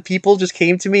random people just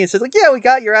came to me and said, like, yeah, we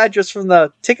got your address from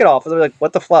the ticket office. I'd be like,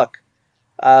 what the fuck?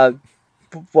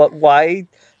 Why?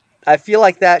 I feel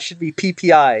like that should be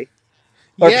PPI.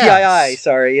 Or Yes. PII,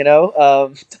 sorry,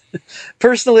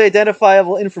 personally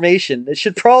identifiable information. It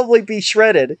should probably be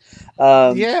shredded.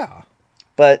 Yeah.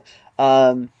 But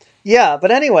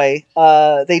but anyway,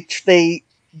 they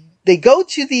go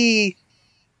to the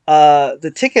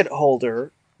ticket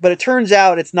holder, but it turns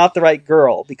out it's not the right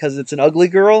girl because it's an ugly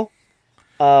girl.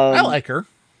 I like her.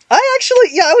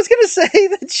 I was gonna say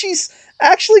that she's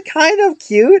actually kind of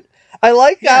cute. I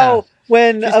like how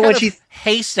when She's kind when of she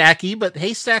haystacky, but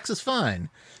haystacks is fine.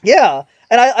 yeah,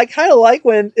 and I kind of like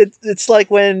when it's like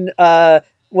when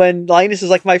Linus is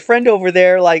like, my friend over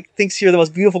there like thinks you're the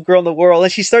most beautiful girl in the world,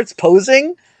 and she starts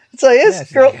posing. It's like, Yeah,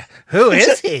 she's girl, like, who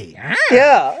is he? Ah.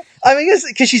 yeah. I mean,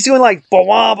 because she's doing like ba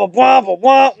wah ba wah ba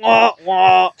wah wah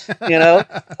wah. I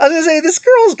was gonna say this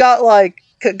girl's got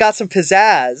some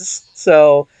pizzazz.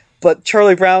 So, but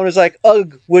Charlie Brown was like,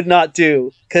 ugh, would not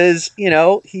do, because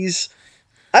he's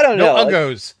I don't No know.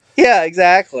 uggos. Yeah,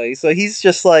 exactly. So he's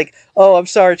just like, oh, I'm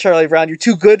sorry, Charlie Brown, you're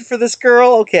too good for this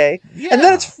girl. Okay, Yeah. and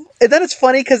then it's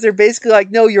funny because they're basically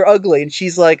like, no, you're ugly, and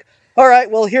she's like, all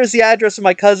right, well, here's the address of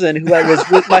my cousin who I was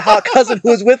with, my hot cousin who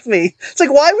was with me. It's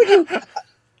like, why would you?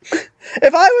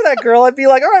 If I were that girl, I'd be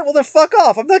like, all right, well, then fuck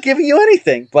off. I'm not giving you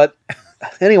anything. But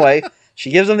anyway, she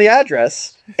gives him the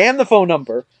address and the phone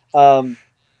number. And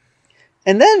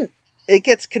then it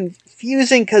gets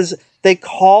confusing because they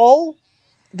call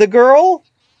the girl,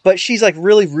 but she's like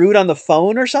really rude on the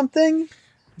phone or something.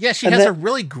 Yeah, she And has then- a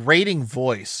really grating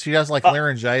voice. She has like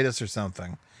laryngitis or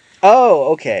something.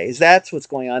 Oh, okay. That's what's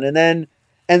going on.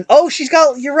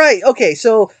 You're right. Okay,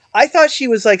 so I thought she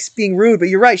was like being rude, but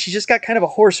you're right. She's just got kind of a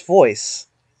hoarse voice.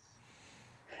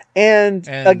 And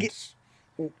And,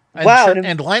 wow,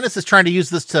 and Linus is trying to use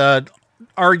this to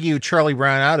argue Charlie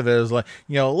Brown out of it. Is like,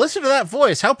 listen to that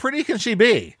voice. How pretty can she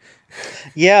be?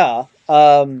 yeah.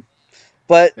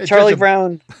 But Hey, Charlie Judge,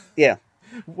 Brown, yeah.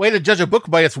 Way to judge a book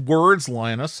by its words,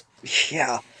 Linus.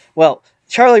 Yeah. Well,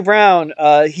 Charlie Brown,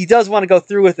 he does want to go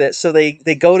through with it, so they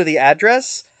go to the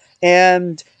address,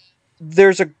 and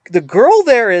the girl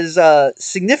there is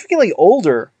significantly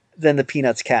older than the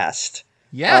Peanuts cast.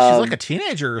 Yeah, she's like a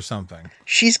teenager or something.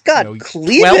 She's got 12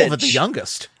 cleavage. at the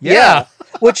youngest. Yeah.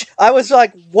 Which I was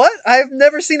like, what? I've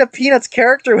never seen a Peanuts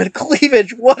character with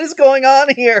cleavage. What is going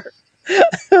on here?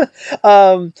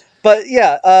 But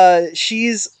yeah,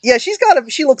 she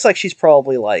looks like she's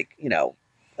probably like,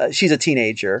 she's a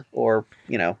teenager or,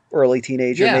 early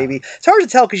teenager, Yeah. maybe. It's hard to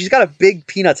tell because she's got a big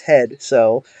Peanuts head.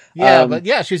 So, Yeah, but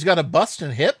yeah, she's got a bust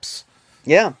and hips.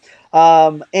 yeah.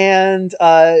 And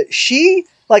she,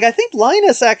 like, I think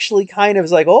Linus actually kind of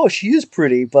is like, oh, she is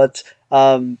pretty, but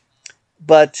then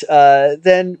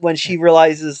when she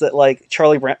realizes that, like,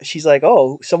 Charlie Brown, she's like,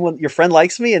 oh, your friend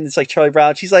likes me, and it's like Charlie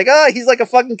Brown. She's like, he's like a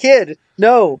fucking kid.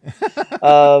 No.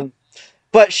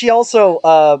 But she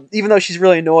also, even though she's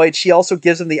really annoyed, she also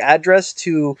gives him the address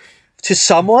to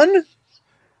someone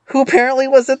who apparently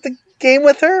was at the game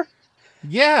with her.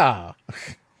 Yeah.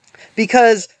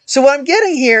 Because, so what I'm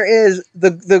getting here is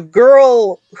the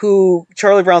girl who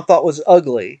Charlie Brown thought was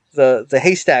ugly, the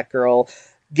haystack girl,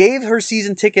 gave her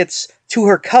season tickets to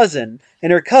her cousin,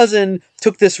 and her cousin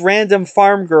took this random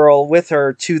farm girl with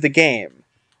her to the game,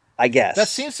 I guess. That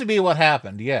seems to be what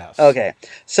happened, yes. Okay.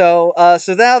 So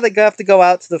now they have to go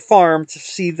out to the farm to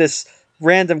see this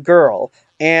random girl,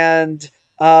 and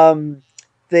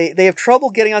they have trouble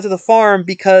getting onto the farm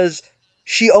because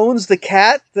she owns the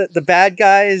cat that the bad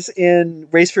guys in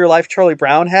Race for Your Life Charlie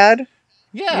Brown had.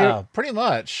 Yeah, pretty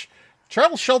much.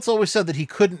 Charles Schultz always said that he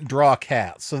couldn't draw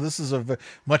cats, so this is a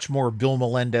much more Bill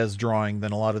Melendez drawing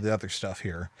than a lot of the other stuff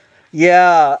here.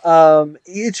 Yeah,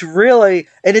 it's really,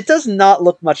 and it does not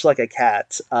look much like a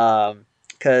cat,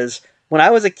 because when I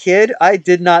was a kid, I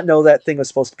did not know that thing was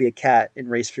supposed to be a cat in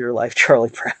Race for Your Life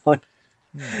Charlie Brown.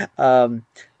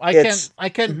 I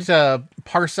can't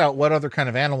parse out what other kind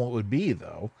of animal it would be,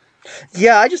 though.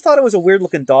 Yeah, I just thought it was a weird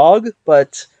looking dog,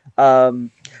 but I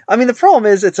mean the problem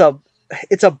is it's a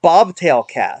bobtail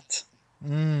cat,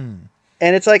 and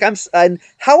it's like and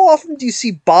how often do you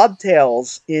see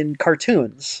bobtails in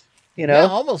cartoons? Yeah,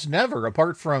 almost never,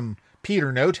 apart from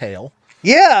Peter No Tail.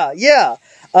 Yeah.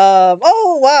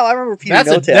 Oh wow, I remember Peter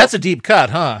No Tail. That's a deep cut,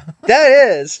 huh? That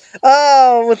is.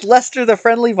 Oh, with Lester the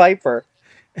Friendly Viper.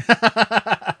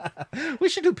 We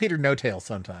should do Peter No Tail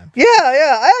sometime. Yeah,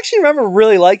 I actually remember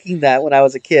really liking that when I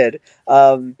was a kid.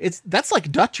 That's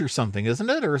like Dutch or something, isn't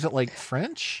it? Or is it like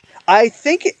French? I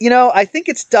think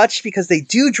it's Dutch because they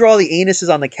do draw the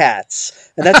anuses on the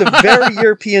cats, and that's a very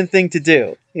European thing to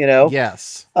do.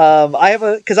 Yes. I have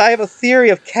a theory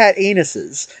of cat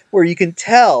anuses where you can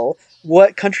tell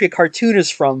what country a cartoon is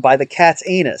from by the cat's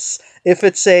anus. If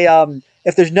it's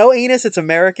if there's no anus, it's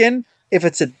American. If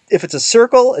it's a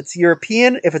circle, it's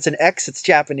European. If it's an X, it's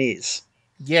Japanese.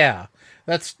 Yeah,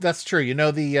 that's true. The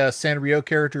Sanrio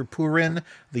character Purin,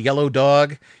 the yellow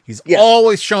dog. He's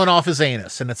always showing off his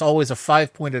anus, and it's always a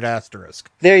 5-pointed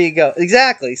asterisk. There you go.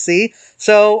 Exactly. See,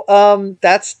 so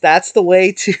that's the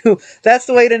way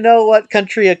to know what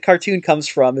country a cartoon comes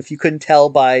from. If you couldn't tell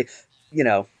by,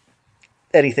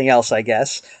 anything else, I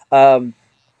guess.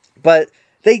 But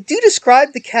they do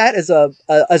describe the cat as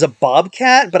a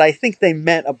bobcat, but I think they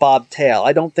meant a bobtail.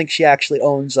 I don't think she actually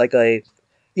owns like a,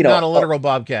 not a literal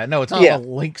bobcat. No, it's not a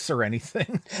lynx or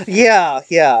anything. Yeah.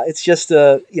 It's just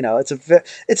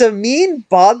it's a mean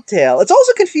bobtail. It's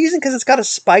also confusing because it's got a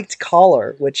spiked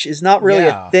collar, which is not really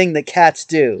a thing that cats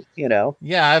do.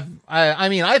 Yeah,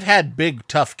 I've had big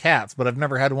tough cats, but I've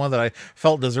never had one that I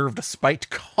felt deserved a spiked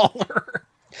collar.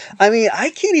 I mean, I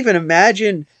can't even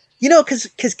imagine.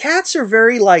 Because cats are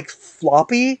very, like,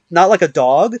 floppy, not like a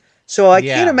dog. So I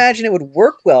can't imagine it would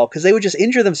work well, because they would just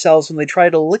injure themselves when they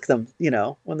try to lick them,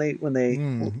 when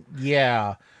they...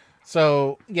 Yeah.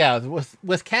 So, yeah,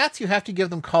 with cats, you have to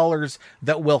give them collars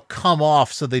that will come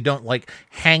off so they don't, like,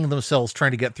 hang themselves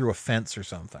trying to get through a fence or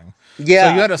something.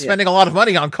 Yeah. So you end up spending a lot of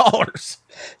money on collars.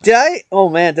 Did I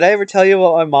ever tell you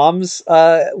about my mom's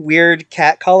weird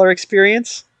cat collar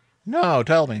experience? No,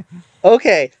 tell me.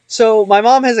 Okay, so my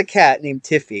mom has a cat named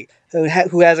Tiffy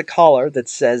who has a collar that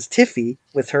says Tiffy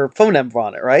with her phone number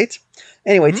on it, right?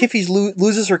 Anyway, Tiffy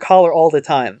loses her collar all the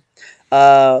time.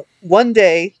 One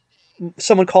day,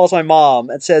 someone calls my mom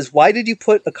and says, "Why did you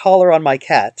put a collar on my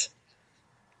cat?"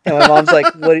 And my mom's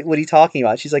like, "What are you talking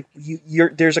about?" She's like,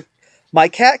 my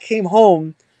cat came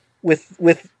home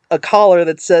with a collar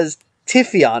that says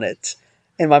Tiffy on it."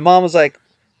 And my mom was like,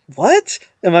 "What?"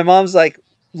 And my mom's like,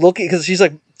 looking, because she's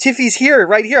like, "Tiffy's here,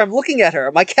 right here. I'm looking at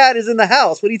her. My cat is in the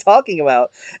house. What are you talking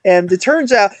about?" And it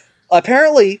turns out,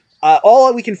 apparently,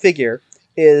 all we can figure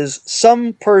is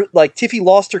Tiffy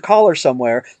lost her collar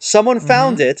somewhere. Someone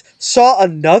found it, saw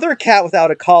another cat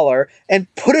without a collar, and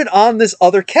put it on this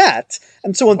other cat.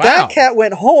 And so when that cat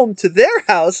went home to their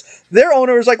house, their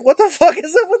owner was like, "What the fuck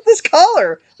is up with this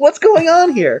collar? What's going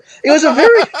on here?" It was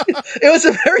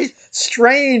a very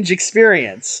strange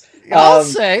experience. I'll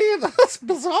say, that's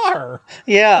bizarre.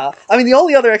 Yeah. I mean, the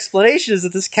only other explanation is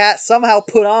that this cat somehow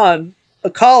put on a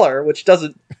collar, which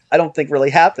I don't think really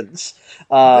happens.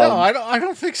 No, I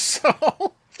don't think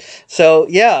so. So,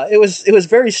 yeah, it was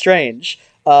very strange.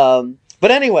 But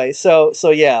anyway, so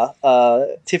yeah,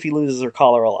 Tiffy loses her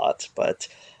collar a lot, but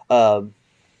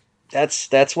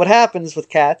that's what happens with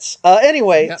cats.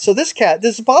 Anyway, So this cat,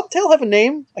 does Bobtail have a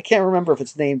name? I can't remember if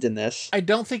it's named in this. I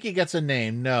don't think he gets a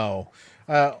name, no.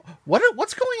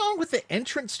 What's going on with the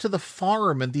entrance to the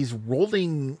farm and these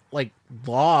rolling like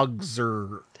logs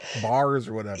or bars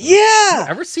or whatever? Yeah. Have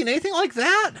you ever seen anything like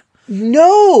that?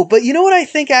 No, but you know what I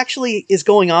think actually is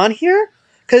going on here?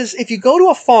 Because if you go to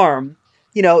a farm,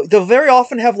 they'll very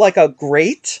often have like a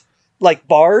grate, like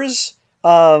bars.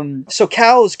 So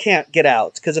cows can't get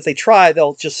out because if they try,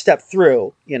 they'll just step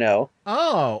through,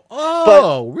 Oh,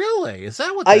 but really? Is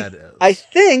that what that is? I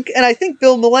think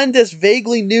Bill Melendez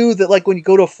vaguely knew that, like, when you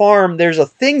go to a farm, there's a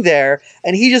thing there,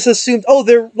 and he just assumed, oh,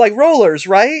 they're like rollers,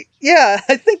 right? Yeah,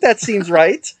 I think that seems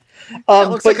right. It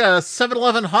looks like a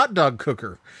 7-Eleven hot dog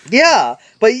cooker. Yeah,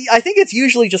 but I think it's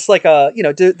usually just like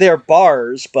they're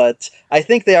bars, but I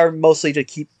think they are mostly to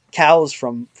keep cows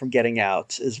from getting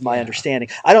out, is my understanding.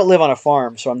 I don't live on a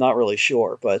farm, so I'm not really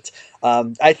sure, but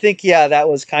I think that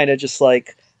was kind of just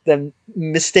like them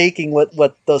mistaking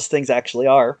what those things actually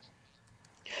are.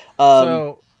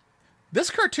 So this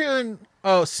cartoon,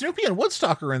 Snoopy and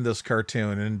Woodstock are in this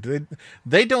cartoon, and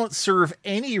they don't serve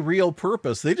any real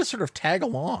purpose. They just sort of tag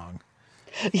along.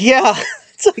 Yeah,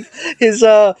 it's like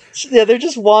they're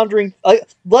just wandering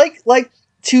like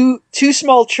two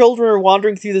small children are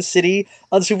wandering through the city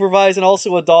unsupervised, and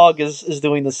also a dog is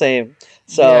doing the same.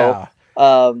 So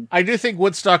I do think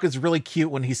Woodstock is really cute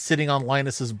when he's sitting on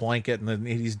Linus's blanket and then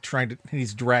he's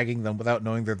dragging them without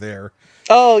knowing they're there.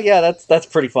 Oh yeah, that's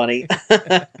pretty funny.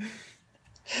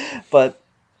 But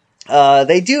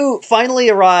they do finally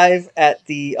arrive at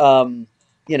the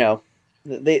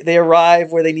they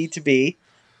arrive where they need to be,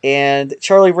 and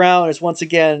Charlie Brown is once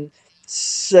again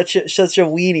such a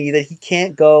weenie that he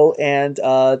can't go and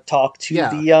talk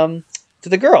to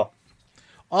the girl.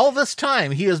 All this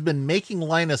time, he has been making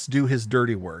Linus do his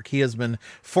dirty work. He has been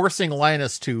forcing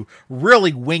Linus to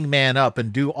really wingman up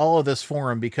and do all of this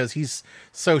for him because he's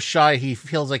so shy. He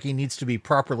feels like he needs to be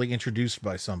properly introduced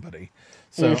by somebody.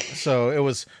 So it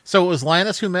was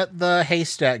Linus who met the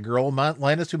haystack girl,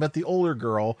 Linus who met the older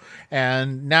girl,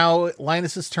 and now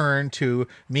Linus's turn to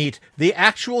meet the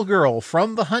actual girl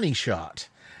from the honey shot.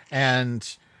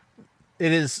 And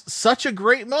it is such a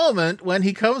great moment when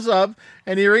he comes up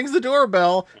and he rings the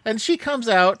doorbell and she comes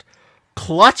out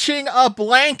clutching a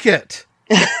blanket.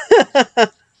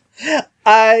 I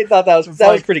thought that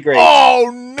was pretty great. Oh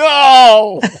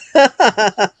no!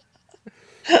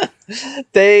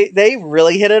 They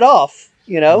really hit it off,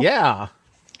 you know? Yeah.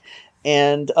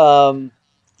 And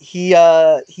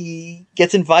he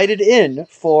gets invited in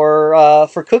for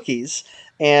cookies,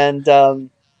 and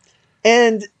then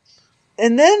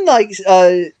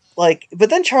but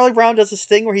then Charlie Brown does this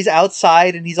thing where he's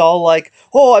outside and he's all like,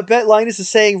 "Oh, I bet Linus is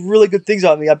saying really good things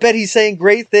about me. I bet he's saying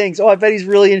great things. Oh, I bet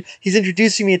he's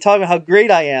introducing me and talking about how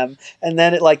great I am." And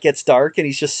then it like gets dark and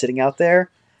he's just sitting out there,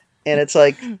 and it's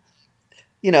like,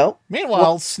 you know.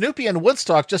 Meanwhile, Snoopy and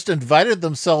Woodstock just invited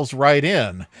themselves right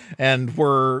in and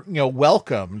were,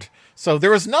 welcomed. So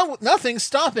there was nothing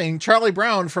stopping Charlie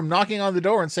Brown from knocking on the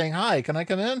door and saying, "Hi, can I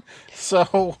come in?"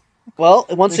 So, well,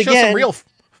 once they show again, some real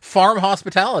farm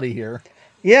hospitality here.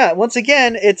 Yeah, once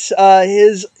again, it's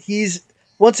he's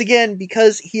once again,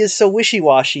 because he is so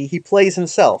wishy-washy, he plays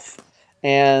himself,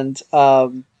 and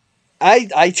I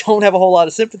don't have a whole lot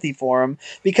of sympathy for him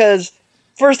because,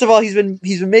 first of all, he's been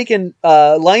making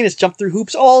Linus jump through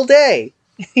hoops all day,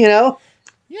 you know.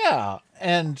 Yeah,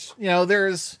 and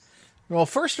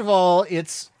first of all,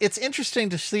 it's interesting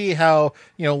to see how,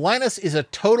 Linus is a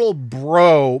total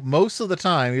bro most of the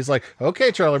time. He's like,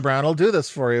 "Okay, Charlie Brown, I'll do this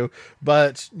for you."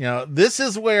 But, this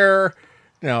is where,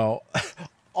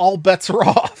 all bets are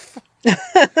off.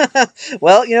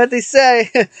 Well, you know what they say.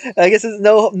 I guess it's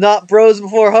not bros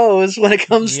before hoes when it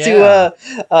comes to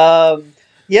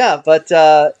yeah, but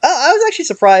I was actually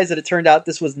surprised that it turned out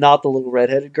this was not the little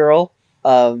redheaded girl.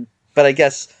 But I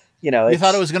guess, You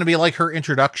thought it was going to be like her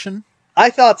introduction? I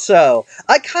thought so.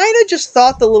 I kind of just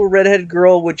thought the little redheaded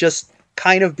girl would just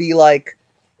kind of be like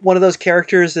one of those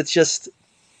characters that's just,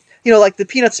 like the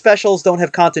Peanuts specials don't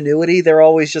have continuity. They're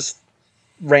always just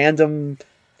random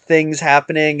things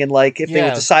happening. And like, if they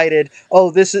had decided,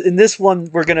 in this one,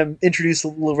 we're going to introduce the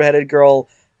little redheaded girl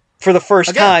for the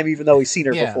first time, even though we've seen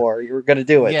her before, you were going to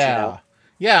do it. Yeah.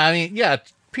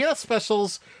 Peanuts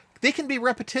specials, they can be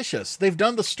repetitious. They've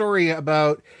done the story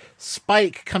about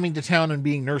Spike coming to town and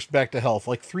being nursed back to health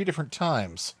like 3 different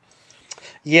times.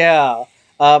 Yeah.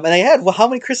 And they had, how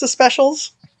many Christmas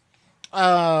specials?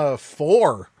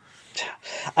 4.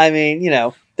 I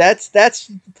mean,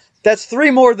 that's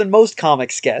 3 more than most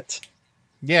comics get.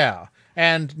 Yeah.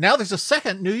 And now there's a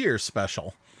second New Year's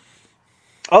special.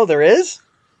 Oh, there is?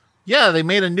 Yeah, they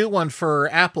made a new one for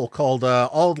Apple called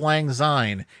Auld Lang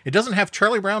Syne. It doesn't have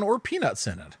Charlie Brown or Peanuts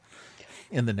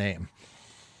in the name.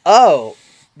 Oh,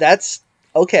 that's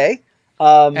okay.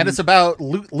 And it's about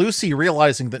Lucy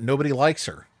realizing that nobody likes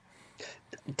her.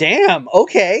 Damn.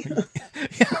 Okay.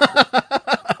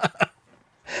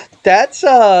 That's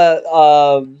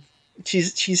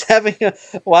she's having a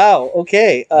wow.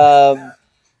 Okay.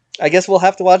 I guess we'll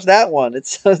have to watch that one.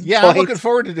 It's I'm looking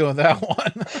forward to doing that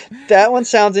one. That one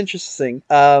sounds interesting.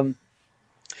 I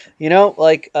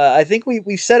think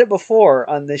we've said it before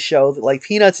on this show that like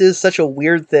Peanuts is such a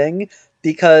weird thing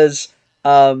because,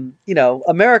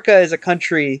 America is a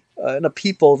country and a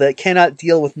people that cannot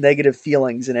deal with negative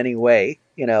feelings in any way.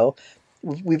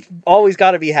 We've always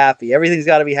got to be happy. Everything's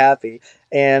got to be happy.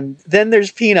 And then there's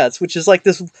Peanuts, which is like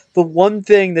the one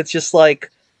thing that's just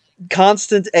like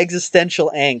constant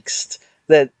existential angst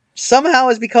that somehow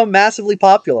has become massively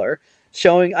popular,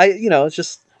 showing it's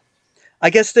just,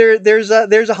 I guess there's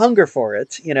a hunger for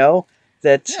it,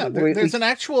 there's an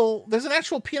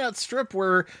actual Peanut strip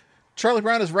where Charlie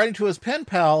Brown is writing to his pen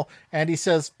pal and he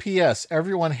says, "P.S.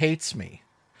 Everyone hates me."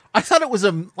 I thought it was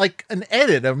an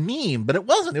edit, a meme, but it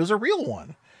wasn't. It was a real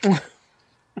one.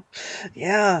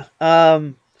 Yeah.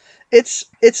 It's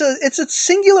a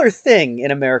singular thing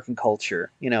in American culture,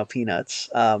 Peanuts.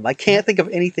 I can't think of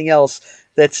anything else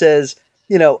that says,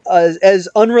 as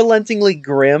unrelentingly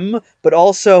grim, but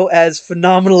also as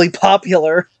phenomenally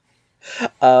popular.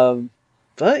 I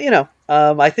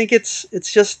think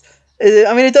it's just,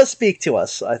 it does speak to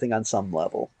us, I think, on some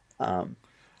level.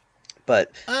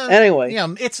 But anyway,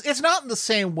 it's not in the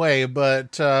same way,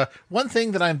 but one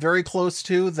thing that I'm very close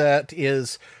to that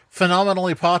is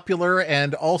phenomenally popular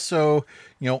and also,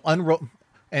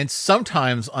 and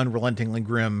sometimes unrelentingly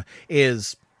grim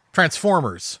is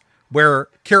Transformers, where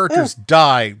characters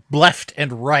die left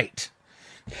and right.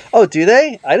 Oh, do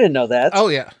they? I didn't know that. Oh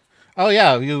yeah.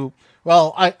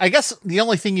 Well, I guess the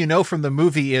only thing you know from the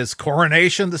movie is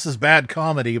Coronation. This is bad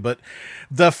comedy, but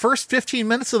the first 15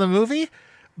 minutes of the movie,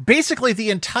 basically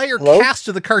the entire cast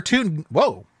of the cartoon.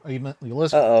 Whoa. Are you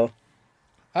listening?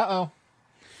 Uh-oh.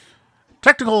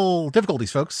 Technical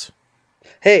difficulties, folks.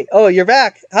 Hey, you're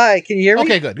back. Hi, can you hear me?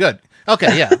 Okay, good.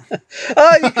 Okay, yeah.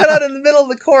 You cut out in the middle of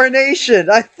the coronation.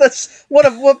 That's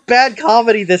what bad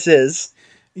comedy this is.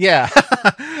 Yeah.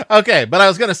 Okay, but I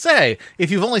was going to say, if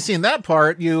you've only seen that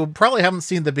part, you probably haven't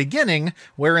seen the beginning,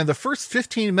 where in the first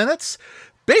 15 minutes,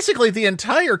 basically the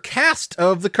entire cast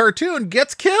of the cartoon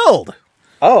gets killed.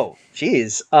 Oh,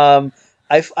 jeez.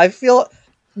 I feel...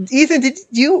 Ethan, did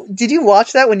you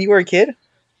watch that when you were a kid?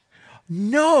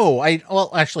 No,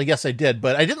 actually, yes, I did,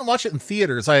 but I didn't watch it in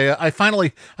theaters. I saw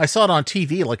it on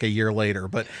TV like a year later,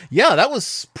 but yeah, that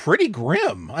was pretty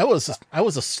grim. I was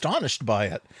astonished by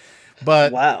it.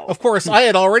 But wow. Of course, I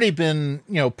had already been,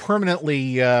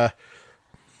 permanently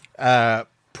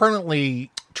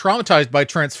traumatized by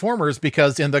Transformers,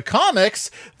 because in the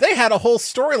comics, they had a whole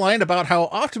storyline about how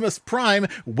Optimus Prime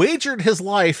wagered his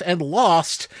life and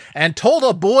lost and told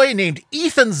a boy named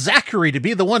Ethan Zachary to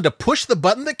be the one to push the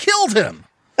button that killed him.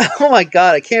 Oh my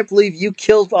god, I can't believe you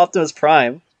killed Optimus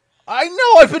Prime. I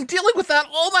know, I've been dealing with that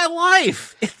all my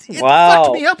life. It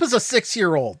fucked me up as a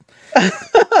 6-year-old.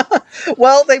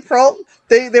 Well, they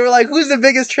were like, "Who's the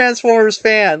biggest Transformers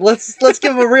fan? Let's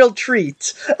give him a real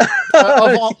treat."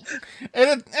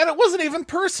 And it wasn't even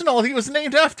personal. He was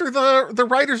named after the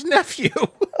writer's nephew.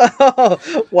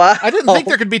 Oh, wow! I didn't think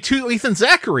there could be two Ethan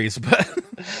Zacharys, but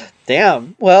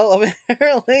damn. Well,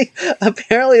 apparently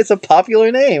it's a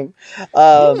popular name.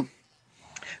 Wow.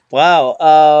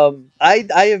 I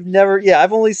have never. Yeah,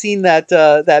 I've only seen that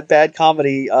bad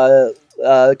comedy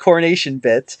coronation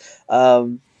bit.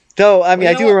 Though I mean,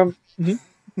 I do remember.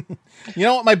 Mm-hmm. You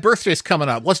know what? My birthday's coming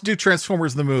up. Let's do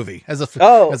Transformers the movie as a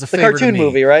the cartoon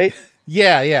movie, right?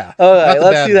 Yeah. All right,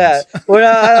 let's do that.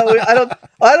 Well,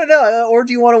 I don't know. Or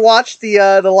do you want to watch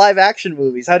the live action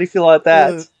movies? How do you feel about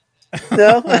that?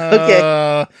 No?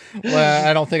 Okay. Well,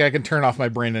 I don't think I can turn off my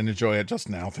brain and enjoy it just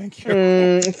now. Thank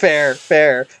you.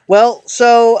 Fair. Well,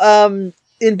 so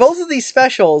in both of these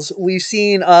specials, we've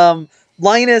seen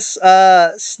Linus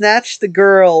snatch the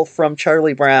girl from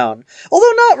Charlie Brown.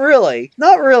 Although not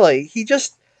really. He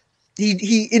just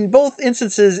he in both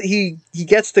instances he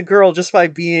gets the girl just by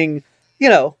being,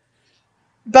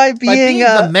 by being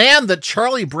the man that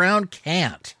Charlie Brown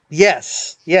can't.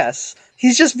 Yes.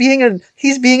 He's just being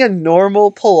a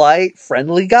normal, polite,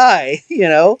 friendly guy,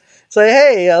 It's like,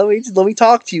 hey, let me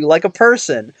talk to you like a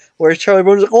person. Whereas Charlie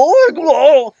Brown's like,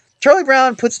 oh. Charlie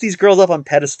Brown puts these girls up on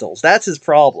pedestals. That's his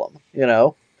problem,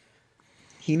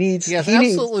 He needs...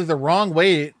 absolutely the wrong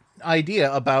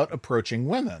idea about approaching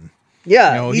women.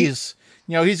 Yeah. He's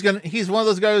one of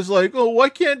those guys like, oh, why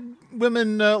can't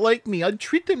women like me? I'd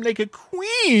treat them like a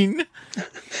queen.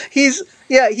 He's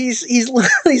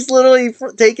literally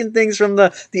taking things from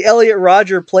the Elliot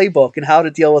Rodger playbook and how to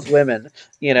deal with women,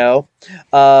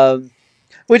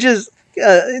 which is...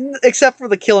 except for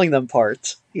the killing them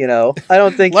part, I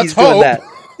don't think he's doing that.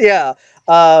 Yeah.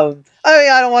 I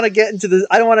mean, I don't want to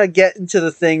get into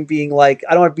the thing being like,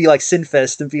 I don't want to be like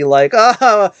Sinfist and be like,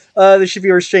 there should be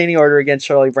a restraining order against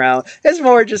Charlie Brown. It's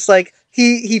more just like,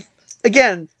 he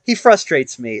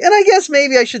frustrates me. And I guess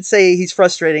maybe I should say he's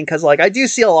frustrating because, like, I do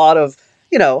see a lot of,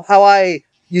 how I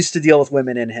used to deal with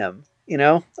women in him,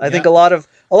 I think a lot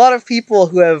of people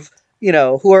who have,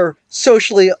 who are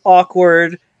socially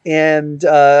awkward and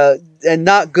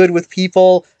not good with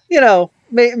people,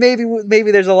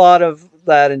 maybe there's a lot of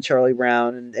that in Charlie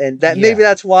Brown, and that maybe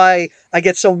that's why I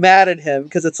get so mad at him,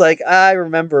 because it's like I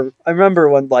remember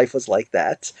when life was like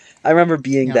that. I remember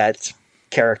being that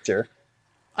character.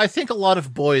 I think a lot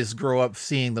of boys grow up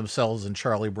seeing themselves in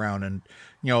Charlie Brown, and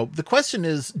the question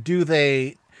is, do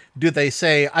they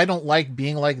say, I don't like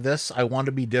being like this, I want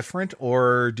to be different,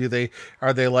 or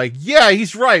are they like, yeah,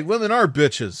 he's right, women are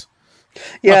bitches?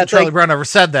 Yeah, Charlie Brown never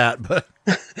said that, but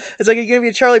it's like, are you going to be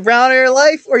a Charlie Brown in your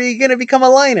life, or are you going to become a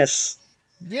Linus?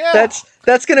 Yeah,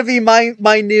 that's going to be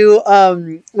my new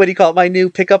what do you call it? My new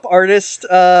pickup artist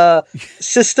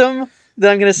system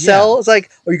that I'm going to sell. It's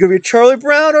like, are you going to be a Charlie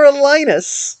Brown or a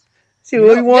Linus? See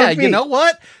what you want to be. You know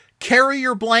what? Carry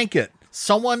your blanket.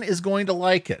 Someone is going to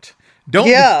like it.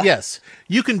 Yes,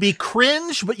 you can be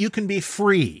cringe, but you can be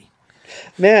free.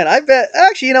 Man, I bet.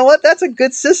 Actually, you know what? That's a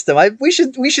good system. We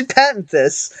should patent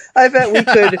this. I bet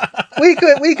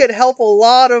we could help a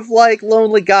lot of like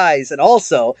lonely guys and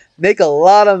also make a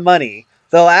lot of money.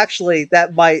 Though actually,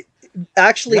 that might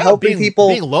actually helping people.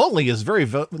 Being lonely is very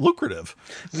lucrative.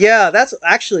 Yeah, that's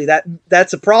actually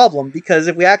that's a problem because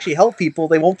if we actually help people,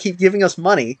 they won't keep giving us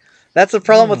money. That's a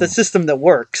problem with a system that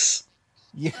works.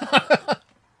 Yeah.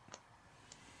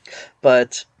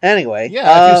 But anyway,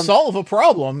 yeah, if you solve a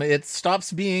problem, it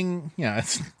stops being,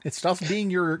 it stops being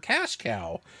your cash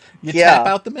cow. You tap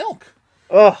out the milk.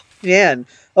 Oh man.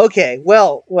 Okay.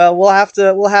 Well, we'll have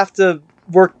to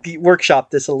workshop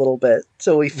this a little bit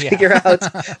so we figure out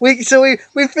we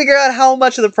figure out how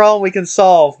much of the problem we can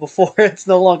solve before it's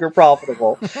no longer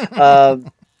profitable.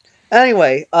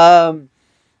 Anyway,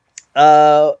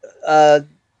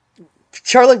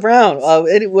 Charlie Brown.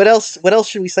 What else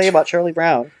should we say about Charlie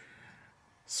Brown?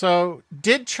 So,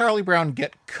 did Charlie Brown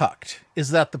get cucked?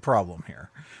 Is that the problem here?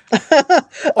 Or is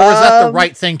that the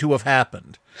right thing to have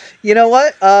happened? You know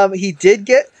what? He did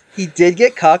get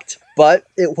cucked, but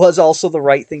it was also the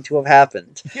right thing to have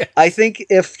happened. Yes. I think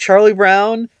if Charlie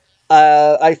Brown,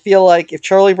 I feel like if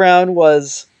Charlie Brown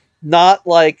was not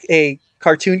like a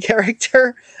cartoon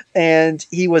character and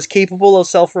he was capable of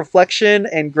self-reflection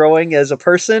and growing as a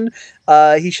person,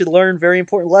 he should learn very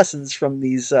important lessons from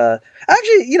these.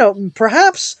 Actually,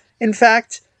 perhaps, in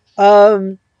fact,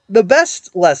 the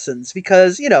best lessons,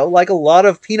 because, like a lot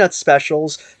of Peanuts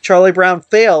specials, Charlie Brown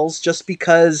fails just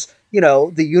because,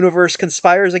 the universe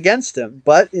conspires against him.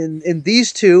 But in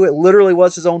these two, it literally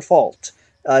was his own fault.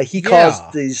 He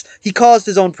caused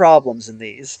his own problems in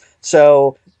these.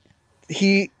 So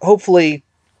he hopefully,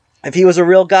 if he was a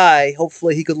real guy,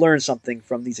 hopefully he could learn something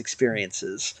from these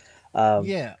experiences.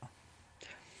 But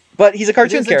he's a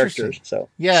cartoon character, so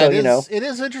it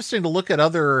is interesting to look at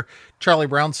other Charlie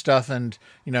Brown stuff, and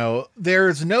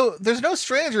there's no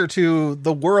stranger to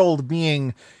the world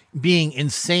being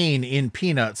insane in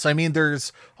Peanuts. I mean,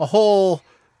 there's a whole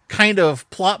kind of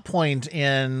plot point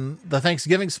in the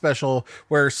Thanksgiving special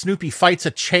where Snoopy fights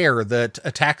a chair that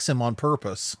attacks him on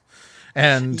purpose,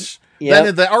 and then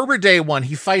in the Arbor Day one,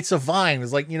 he fights a vine.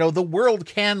 It's like, the world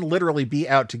can literally be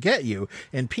out to get you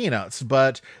in Peanuts,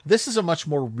 but this is a much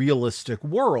more realistic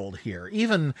world here.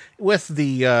 Even with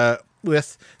the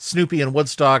with Snoopy and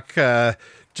Woodstock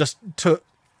just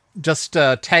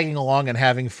tagging along and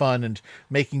having fun and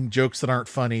making jokes that aren't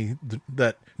funny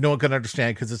that no one can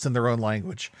understand because it's in their own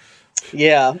language.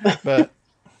 Yeah. But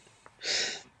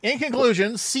in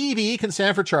conclusion, CB can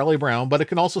stand for Charlie Brown, but it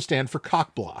can also stand for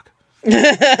cockblock.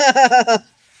 I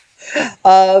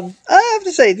have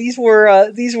to say these were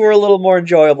a little more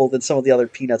enjoyable than some of the other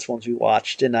Peanuts ones we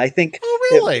watched, and I think. Oh,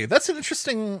 really? That's an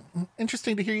interesting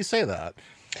to hear you say that.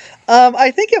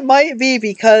 I think it might be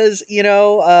because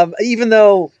even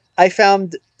though I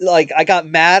found I got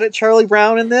mad at Charlie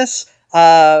Brown in this,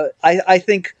 I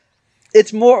think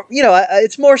it's more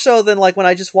it's more so than when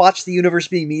I just watched the universe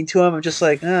being mean to him. I'm just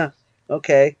like,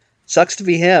 okay, sucks to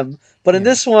be him. But in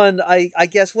this one, I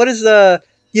guess what is the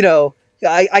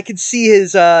I could see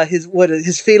his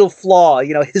fatal flaw,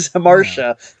 his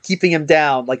hamartia keeping him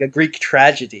down like a Greek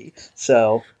tragedy.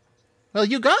 So, well,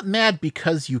 you got mad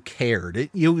because you cared.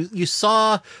 You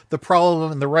saw the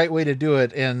problem and the right way to do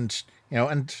it, and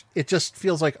and it just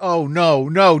feels like, oh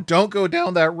no, don't go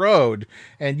down that road.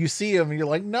 And you see him, and you're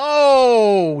like,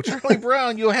 no, Charlie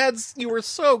Brown, you were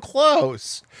so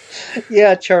close.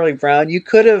 Yeah, Charlie Brown, you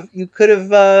could have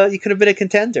been a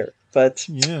contender, but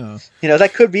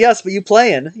that could be us. But you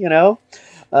playing,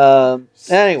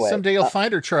 Anyway, someday you'll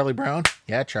find her, Charlie Brown.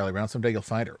 Yeah, Charlie Brown. Someday you'll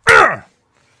find her.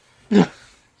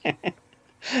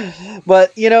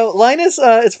 But Linus,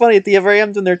 it's funny at the very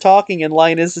end when they're talking, and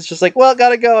Linus is just like, "Well,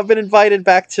 gotta go. I've been invited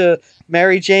back to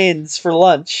Mary Jane's for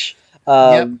lunch."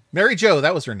 Mary Jo,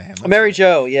 that was her name. Mary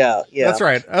Jo, yeah. That's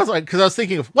right. I was like, because I was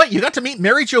thinking of what, you got to meet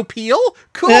Mary Jo Peel?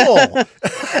 Cool.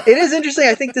 It is interesting.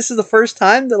 I think this is the first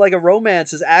time that a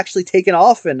romance is actually taken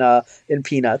off in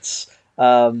Peanuts.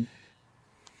 I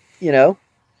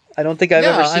don't think I've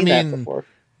ever seen that before.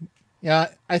 Yeah,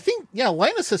 I think,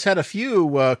 Linus has had a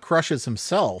few crushes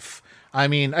himself. I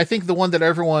mean, I think the one that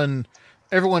everyone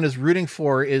is rooting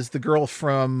for is the girl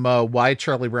from Why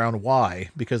Charlie Brown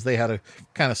Why, because they had a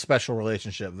kind of special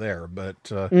relationship there.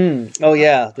 But oh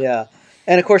yeah,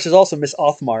 and of course there's also Miss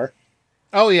Othmar.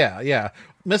 Oh yeah,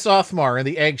 Miss Othmar and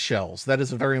the eggshells. That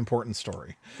is a very important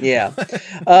story. Yeah,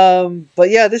 but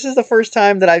yeah, this is the first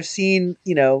time that I've seen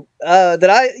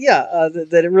that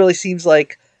it really seems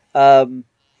like.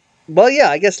 Well, yeah,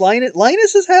 I guess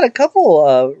Linus has had a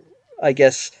couple,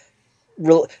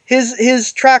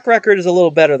 his track record is a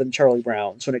little better than Charlie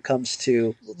Brown's when it comes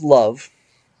to love.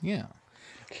 Yeah.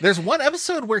 There's one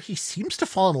episode where he seems to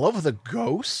fall in love with a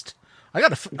ghost. I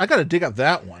gotta dig up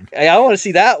that one. I want to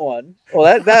see that one.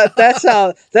 Well,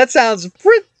 that sounds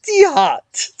pretty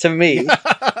hot to me.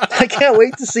 I can't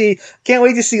wait to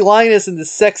see Linus and the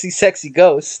sexy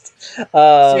ghost.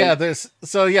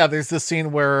 There's this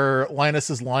scene where Linus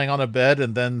is lying on a bed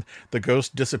and then the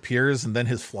ghost disappears and then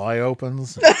his fly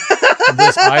opens and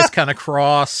his eyes kind of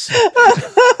cross.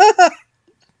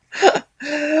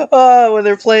 When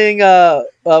they're playing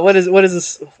what is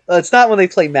this? It's not when they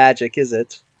play Magic, is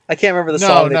it? I can't remember the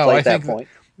song they played at that point.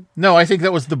 No, I think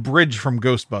that was the bridge from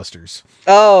Ghostbusters.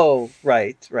 Oh,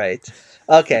 right.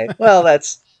 Okay, well,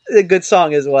 that's a good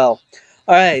song as well.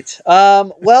 All right.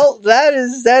 Well, that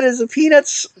is a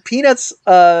Peanuts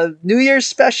New Year's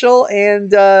special,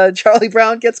 and Charlie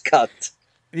Brown gets cut.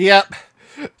 Yep.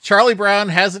 Charlie Brown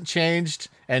hasn't changed,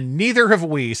 and neither have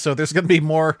we. So there's going to be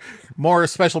more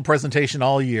special presentation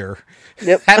all year.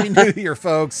 Yep. Happy New Year,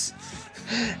 folks.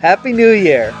 Happy New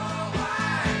Year.